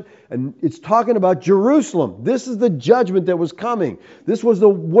judgment, and it's talking about Jerusalem. This is the judgment that was coming. This was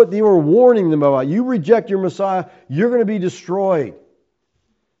what they were warning them about. You reject your Messiah, you're going to be destroyed.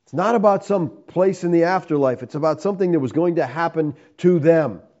 It's not about some place in the afterlife. It's about something that was going to happen to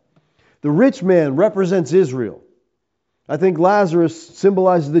them. The rich man represents Israel. I think Lazarus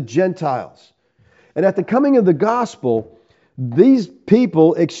symbolizes the Gentiles. And at the coming of the gospel, these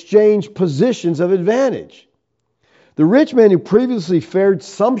people exchange positions of advantage. The rich man who previously fared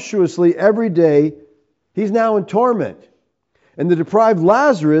sumptuously every day, he's now in torment. And the deprived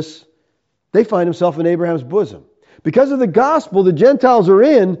Lazarus, they find himself in Abraham's bosom. Because of the gospel, the Gentiles are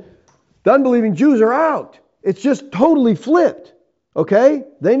in, the unbelieving Jews are out. It's just totally flipped. Okay?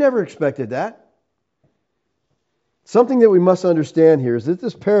 They never expected that. Something that we must understand here is that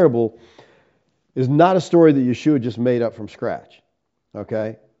this parable is not a story that Yeshua just made up from scratch.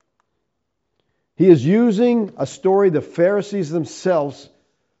 Okay? He is using a story the Pharisees themselves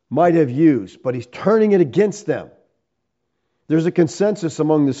might have used, but he's turning it against them. There's a consensus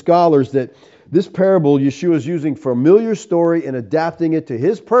among the scholars that this parable Yeshua is using familiar story and adapting it to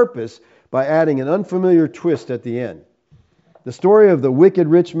his purpose by adding an unfamiliar twist at the end. The story of the wicked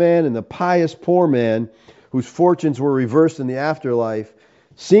rich man and the pious poor man whose fortunes were reversed in the afterlife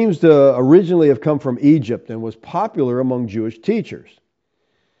seems to originally have come from Egypt and was popular among Jewish teachers.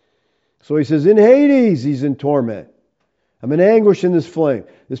 So he says, in Hades, he's in torment. I'm in anguish in this flame.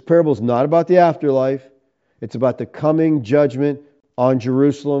 This parable is not about the afterlife. It's about the coming judgment on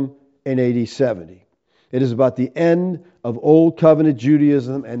Jerusalem in AD 70. It is about the end of Old Covenant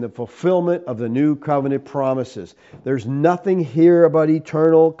Judaism and the fulfillment of the New Covenant promises. There's nothing here about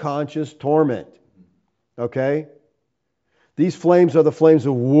eternal conscious torment. Okay? These flames are the flames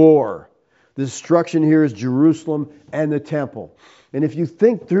of war. The destruction here is Jerusalem and the temple. And if you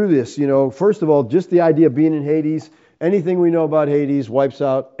think through this, first of all, just the idea of being in Hades, anything we know about Hades wipes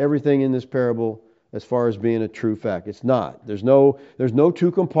out everything in this parable as far as being a true fact. It's not. There's no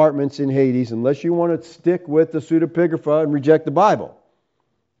two compartments in Hades unless you want to stick with the pseudepigrapha and reject the Bible.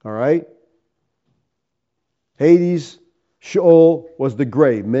 All right? Hades, Sheol was the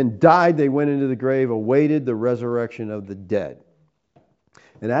grave. Men died, they went into the grave, awaited the resurrection of the dead.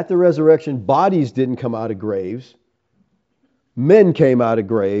 And at the resurrection, bodies didn't come out of graves. Men came out of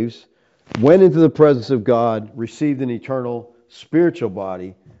graves, went into the presence of God, received an eternal spiritual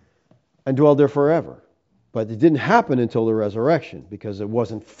body, and dwelled there forever. But it didn't happen until the resurrection, because it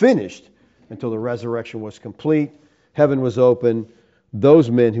wasn't finished until the resurrection was complete. Heaven was open.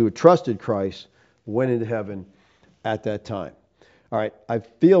 Those men who had trusted Christ went into heaven at that time. All right, I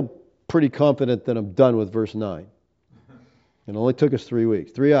feel pretty confident that I'm done with verse 9. It only took us 3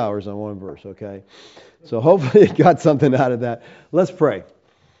 weeks, 3 hours on one verse, okay? So hopefully you got something out of that. Let's pray.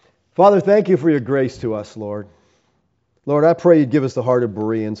 Father, thank you for your grace to us, Lord. Lord, I pray you'd give us the heart of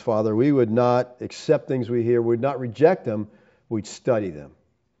Bereans, Father. We would not accept things we hear. We would not reject them. We'd study them.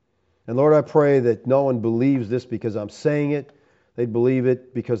 And Lord, I pray that no one believes this because I'm saying it. They'd believe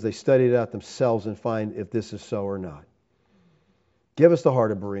it because they studied it out themselves and find if this is so or not. Give us the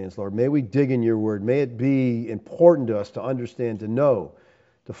heart of Bereans, Lord. May we dig in your word. May it be important to us to understand, to know,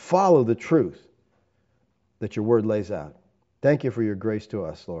 to follow the truth that your word lays out. Thank you for your grace to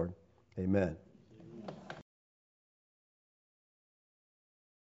us, Lord. Amen.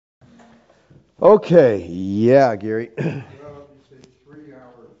 Okay, yeah, Gary. Well, you say 3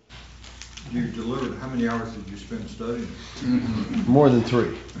 hours. You delivered. How many hours did you spend studying? More than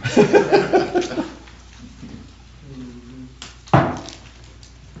 3.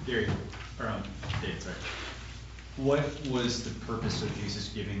 Gary, Dave, sorry. What was the purpose of Jesus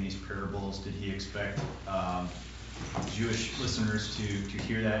giving these parables? Did he expect Jewish listeners to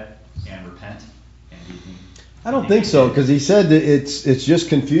hear that and repent? I don't think so, because he said that it just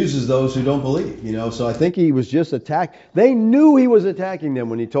confuses those who don't believe. So I think he was just attacked. They knew he was attacking them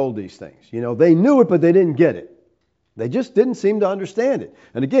when he told these things. They knew it, but they didn't get it. They just didn't seem to understand it.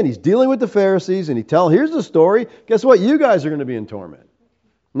 And again, he's dealing with the Pharisees, and here's the story. Guess what? You guys are going to be in torment.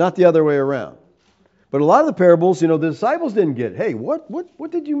 Not the other way around. But a lot of the parables, the disciples didn't get it. Hey,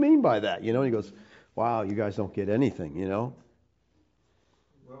 what did you mean by that? And he goes, wow, you guys don't get anything, Well,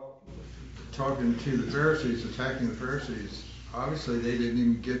 talking to the Pharisees, attacking the Pharisees, obviously they didn't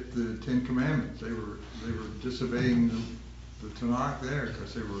even get the Ten Commandments. They were disobeying the Tanakh there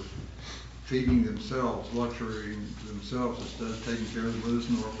because they were feeding themselves, luxurying themselves instead of taking care of the widows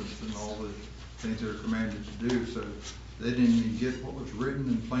and orphans and all the things they were commanded to do. So they didn't even get what was written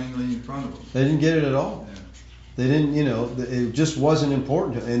and plainly in front of them. They didn't get it at all. Yeah. They didn't, it just wasn't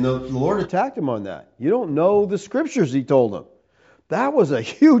important. And the Lord attacked them on that. You don't know the scriptures, he told them. That was a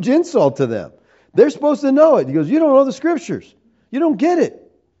huge insult to them. They're supposed to know it. He goes, you don't know the scriptures. You don't get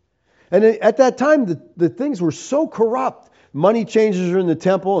it. And at that time, the things were so corrupt. Money changers are in the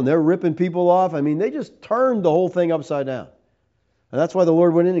temple and they're ripping people off. I mean, they just turned the whole thing upside down. And that's why the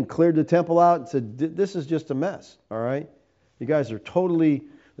Lord went in and cleared the temple out and said, this is just a mess, all right? You guys are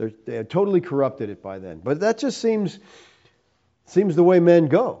they had totally corrupted it by then. But that just seems the way men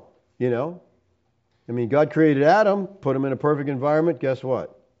go, I mean, God created Adam, put him in a perfect environment. Guess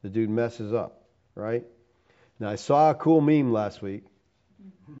what? The dude messes up, right? Now, I saw a cool meme last week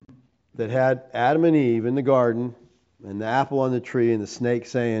that had Adam and Eve in the garden and the apple on the tree and the snake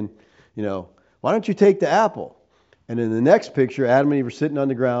saying, why don't you take the apple? And in the next picture, Adam and Eve are sitting on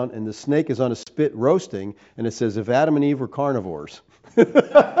the ground and the snake is on a spit roasting, and it says, if Adam and Eve were carnivores.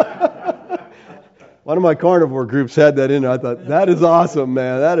 One of my carnivore groups had that in there. I thought, that is awesome,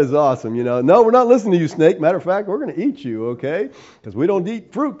 man. That is awesome. No, we're not listening to you, snake. Matter of fact, we're going to eat you, okay? Because we don't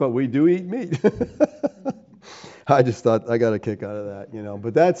eat fruit, but we do eat meat. I just thought I got a kick out of that,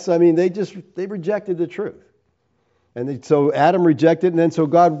 But they rejected the truth. And so Adam rejected, and then so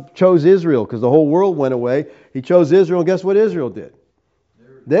God chose Israel because the whole world went away. He chose Israel, and guess what Israel did?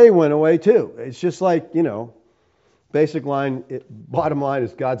 They went away too. It's just like, basic line, bottom line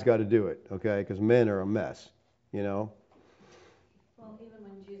is God's got to do it, okay? Because men are a mess, Well, even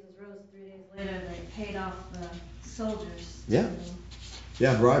when Jesus rose 3 days later, they paid off the soldiers. Yeah.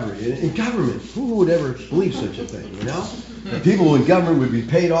 Yeah, bribery. In government, who would ever believe such a thing, That people in government would be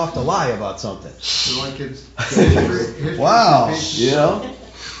paid off to lie about something. So like it's history wow,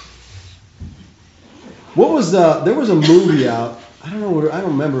 there was a movie out, I don't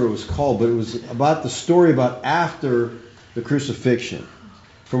remember what it was called, but it was about the story about after the crucifixion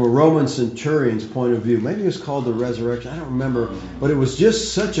from a Roman centurion's point of view. Maybe it was called The Resurrection. I don't remember. But it was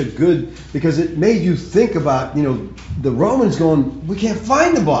just such a good, because it made you think about, the Romans going, we can't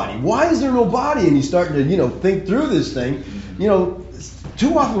find the body. Why is there no body? And you starting to, think through this thing.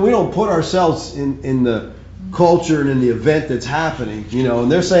 Too often we don't put ourselves in the culture and in the event that's happening, and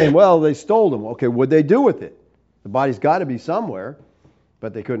they're saying, well, they stole them. Okay, what'd they do with it? The body's got to be somewhere,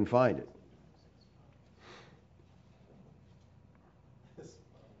 but they couldn't find it.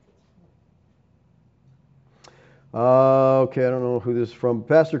 Okay, I don't know who this is from.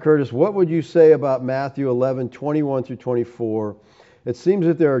 Pastor Curtis, what would you say about Matthew 11:21 through 24? It seems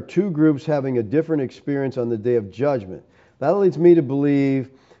that there are two groups having a different experience on the day of judgment. That leads me to believe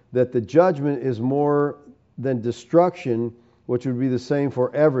that the judgment is more than destruction, which would be the same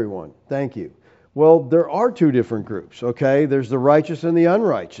for everyone. Thank you. Well, there are two different groups, okay? There's the righteous and the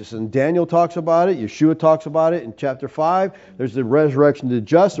unrighteous. And Daniel talks about it. Yeshua talks about it in chapter 5. There's the resurrection of the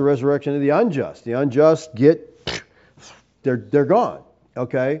just, the resurrection of the unjust. The unjust they're gone,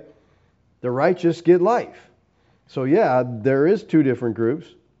 okay? The righteous get life. So yeah, there is two different groups.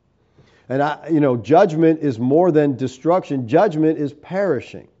 And judgment is more than destruction. Judgment is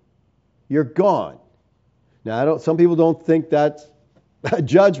perishing. You're gone. Now, some people don't think that's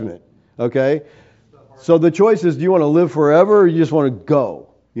judgment, okay? So the choice is, do you want to live forever or you just want to go,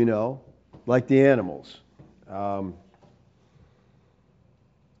 like the animals? That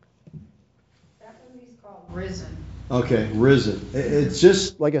movie's called Risen. Okay, Risen. It's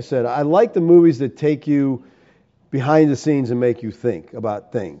just, like I said, I like the movies that take you behind the scenes and make you think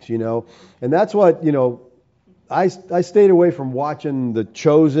about things, And that's what, I stayed away from watching The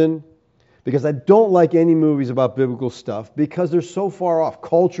Chosen because I don't like any movies about biblical stuff because they're so far off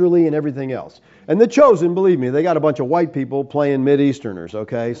culturally and everything else. And The Chosen, believe me, they got a bunch of white people playing Mideasterners,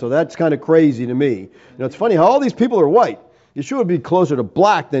 okay? So that's kind of crazy to me. It's funny how all these people are white. Yeshua would be closer to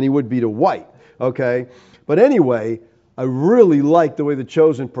black than he would be to white, okay? But anyway, I really like the way The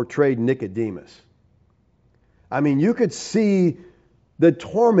Chosen portrayed Nicodemus. I mean, you could see the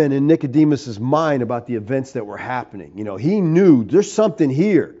torment in Nicodemus' mind about the events that were happening. He knew there's something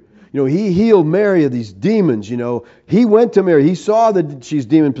here. He healed Mary of these demons, He went to Mary. He saw that she's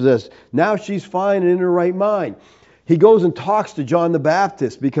demon-possessed. Now she's fine and in her right mind. He goes and talks to John the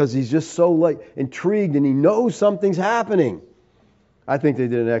Baptist because he's just so intrigued and he knows something's happening. I think they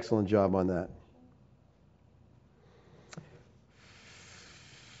did an excellent job on that.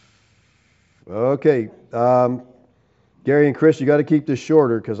 Okay. Gary and Chris, you got to keep this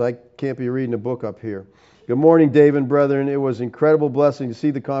shorter because I can't be reading a book up here. Good morning, Dave and brethren. It was an incredible blessing to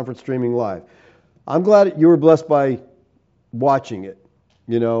see the conference streaming live. I'm glad you were blessed by watching it.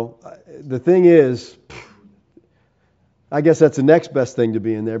 The thing is, I guess that's the next best thing to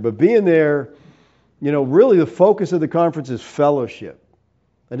being there. But being there, really the focus of the conference is fellowship.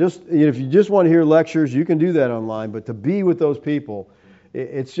 And if you just want to hear lectures, you can do that online. But to be with those people,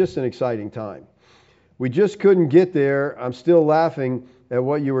 it's just an exciting time. We just couldn't get there. I'm still laughing at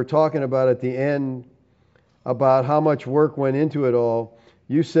what you were talking about at the end about how much work went into it all.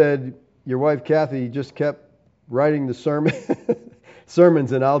 You said your wife Kathy just kept writing the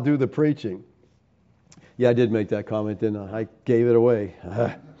sermons and I'll do the preaching. Yeah, I did make that comment, didn't I? I gave it away.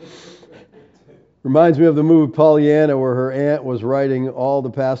 Reminds me of the movie Pollyanna where her aunt was writing all the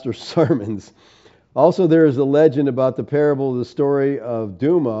pastor's sermons. Also, there is a legend about the parable of the story of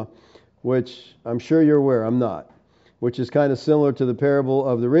Duma, which I'm sure you're aware, I'm not, which is kind of similar to the parable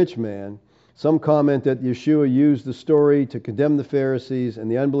of the rich man. Some comment that Yeshua used the story to condemn the Pharisees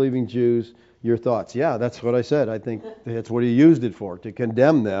and the unbelieving Jews. Your thoughts? Yeah, that's what I said. I think that's what he used it for, to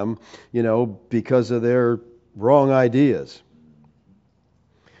condemn them, because of their wrong ideas.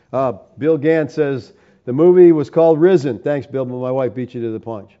 Bill Gant says, the movie was called Risen. Thanks, Bill, but my wife beat you to the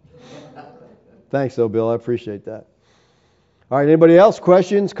punch. Thanks, though, Bill. I appreciate that. All right, anybody else?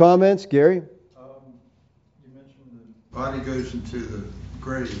 Questions, comments? Gary? You mentioned the body goes into the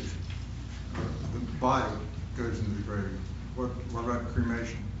grave. The body goes into the grave. What about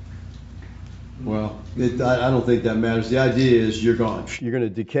cremation? Well, I don't think that matters. The idea is you're gone. You're going to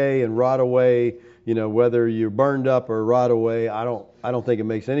decay and rot away. Whether you're burned up or rot away, I don't think it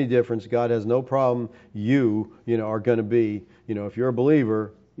makes any difference. God has no problem. You are going to be, if you're a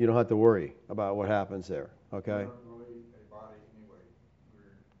believer, you don't have to worry about what happens there. Okay?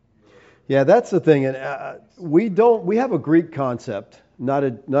 Yeah, that's the thing. And we have a Greek concept, not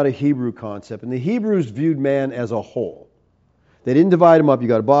a Hebrew concept. And the Hebrews viewed man as a whole. They didn't divide him up. You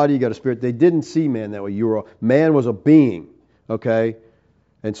got a body, you got a spirit. They didn't see man that way. Man was a being, okay?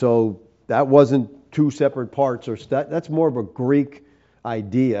 And so that wasn't two separate parts. That's more of a Greek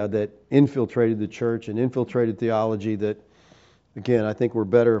idea that infiltrated the church and infiltrated theology that, again, I think we're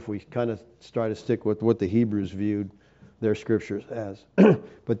better if we kind of try to stick with what the Hebrews viewed their scriptures as.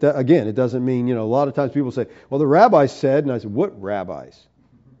 But again, it doesn't mean, a lot of times people say, well, the rabbis said, and I said, what rabbis?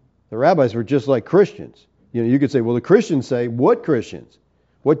 The rabbis were just like Christians. You could say, well, the Christians say, what Christians?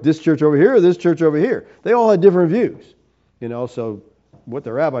 What, this church over here or this church over here? They all had different views. So what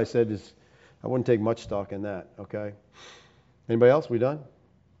the rabbi said is, I wouldn't take much stock in that, okay? Anybody else? We done?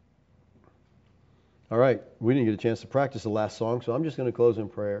 All right. We didn't get a chance to practice the last song, so I'm just going to close in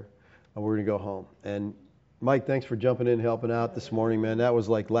prayer, and we're going to go home. And Mike, thanks for jumping in and helping out this morning, man. That was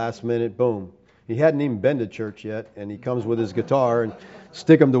like last minute, boom. He hadn't even been to church yet, and he comes with his guitar and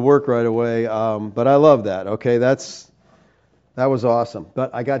stick him to work right away. But I love that. Okay, that was awesome.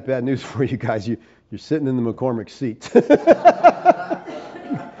 But I got bad news for you guys. You're sitting in the McCormick seat.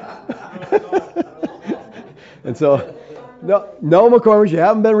 And so, no McCormicks. You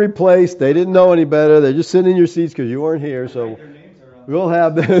haven't been replaced. They didn't know any better. They're just sitting in your seats because you weren't here. So we'll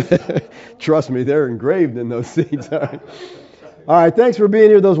have them. Trust me, they're engraved in those seats. All right, thanks for being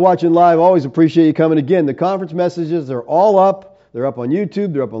here. Those watching live, always appreciate you coming. Again, the conference messages are all up. They're up on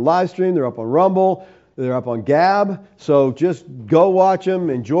YouTube. They're up on Livestream. They're up on Rumble. They're up on Gab. So just go watch them,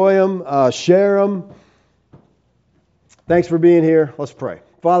 enjoy them, share them. Thanks for being here. Let's pray.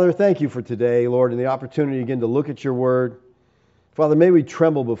 Father, thank you for today, Lord, and the opportunity again to look at your word. Father, may we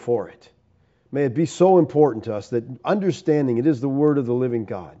tremble before it. May it be so important to us that understanding it is the word of the living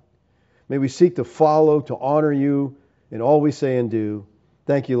God. May we seek to follow, to honor you in all we say and do.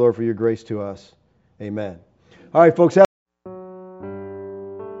 Thank you, Lord, for your grace to us. Amen. All right, folks.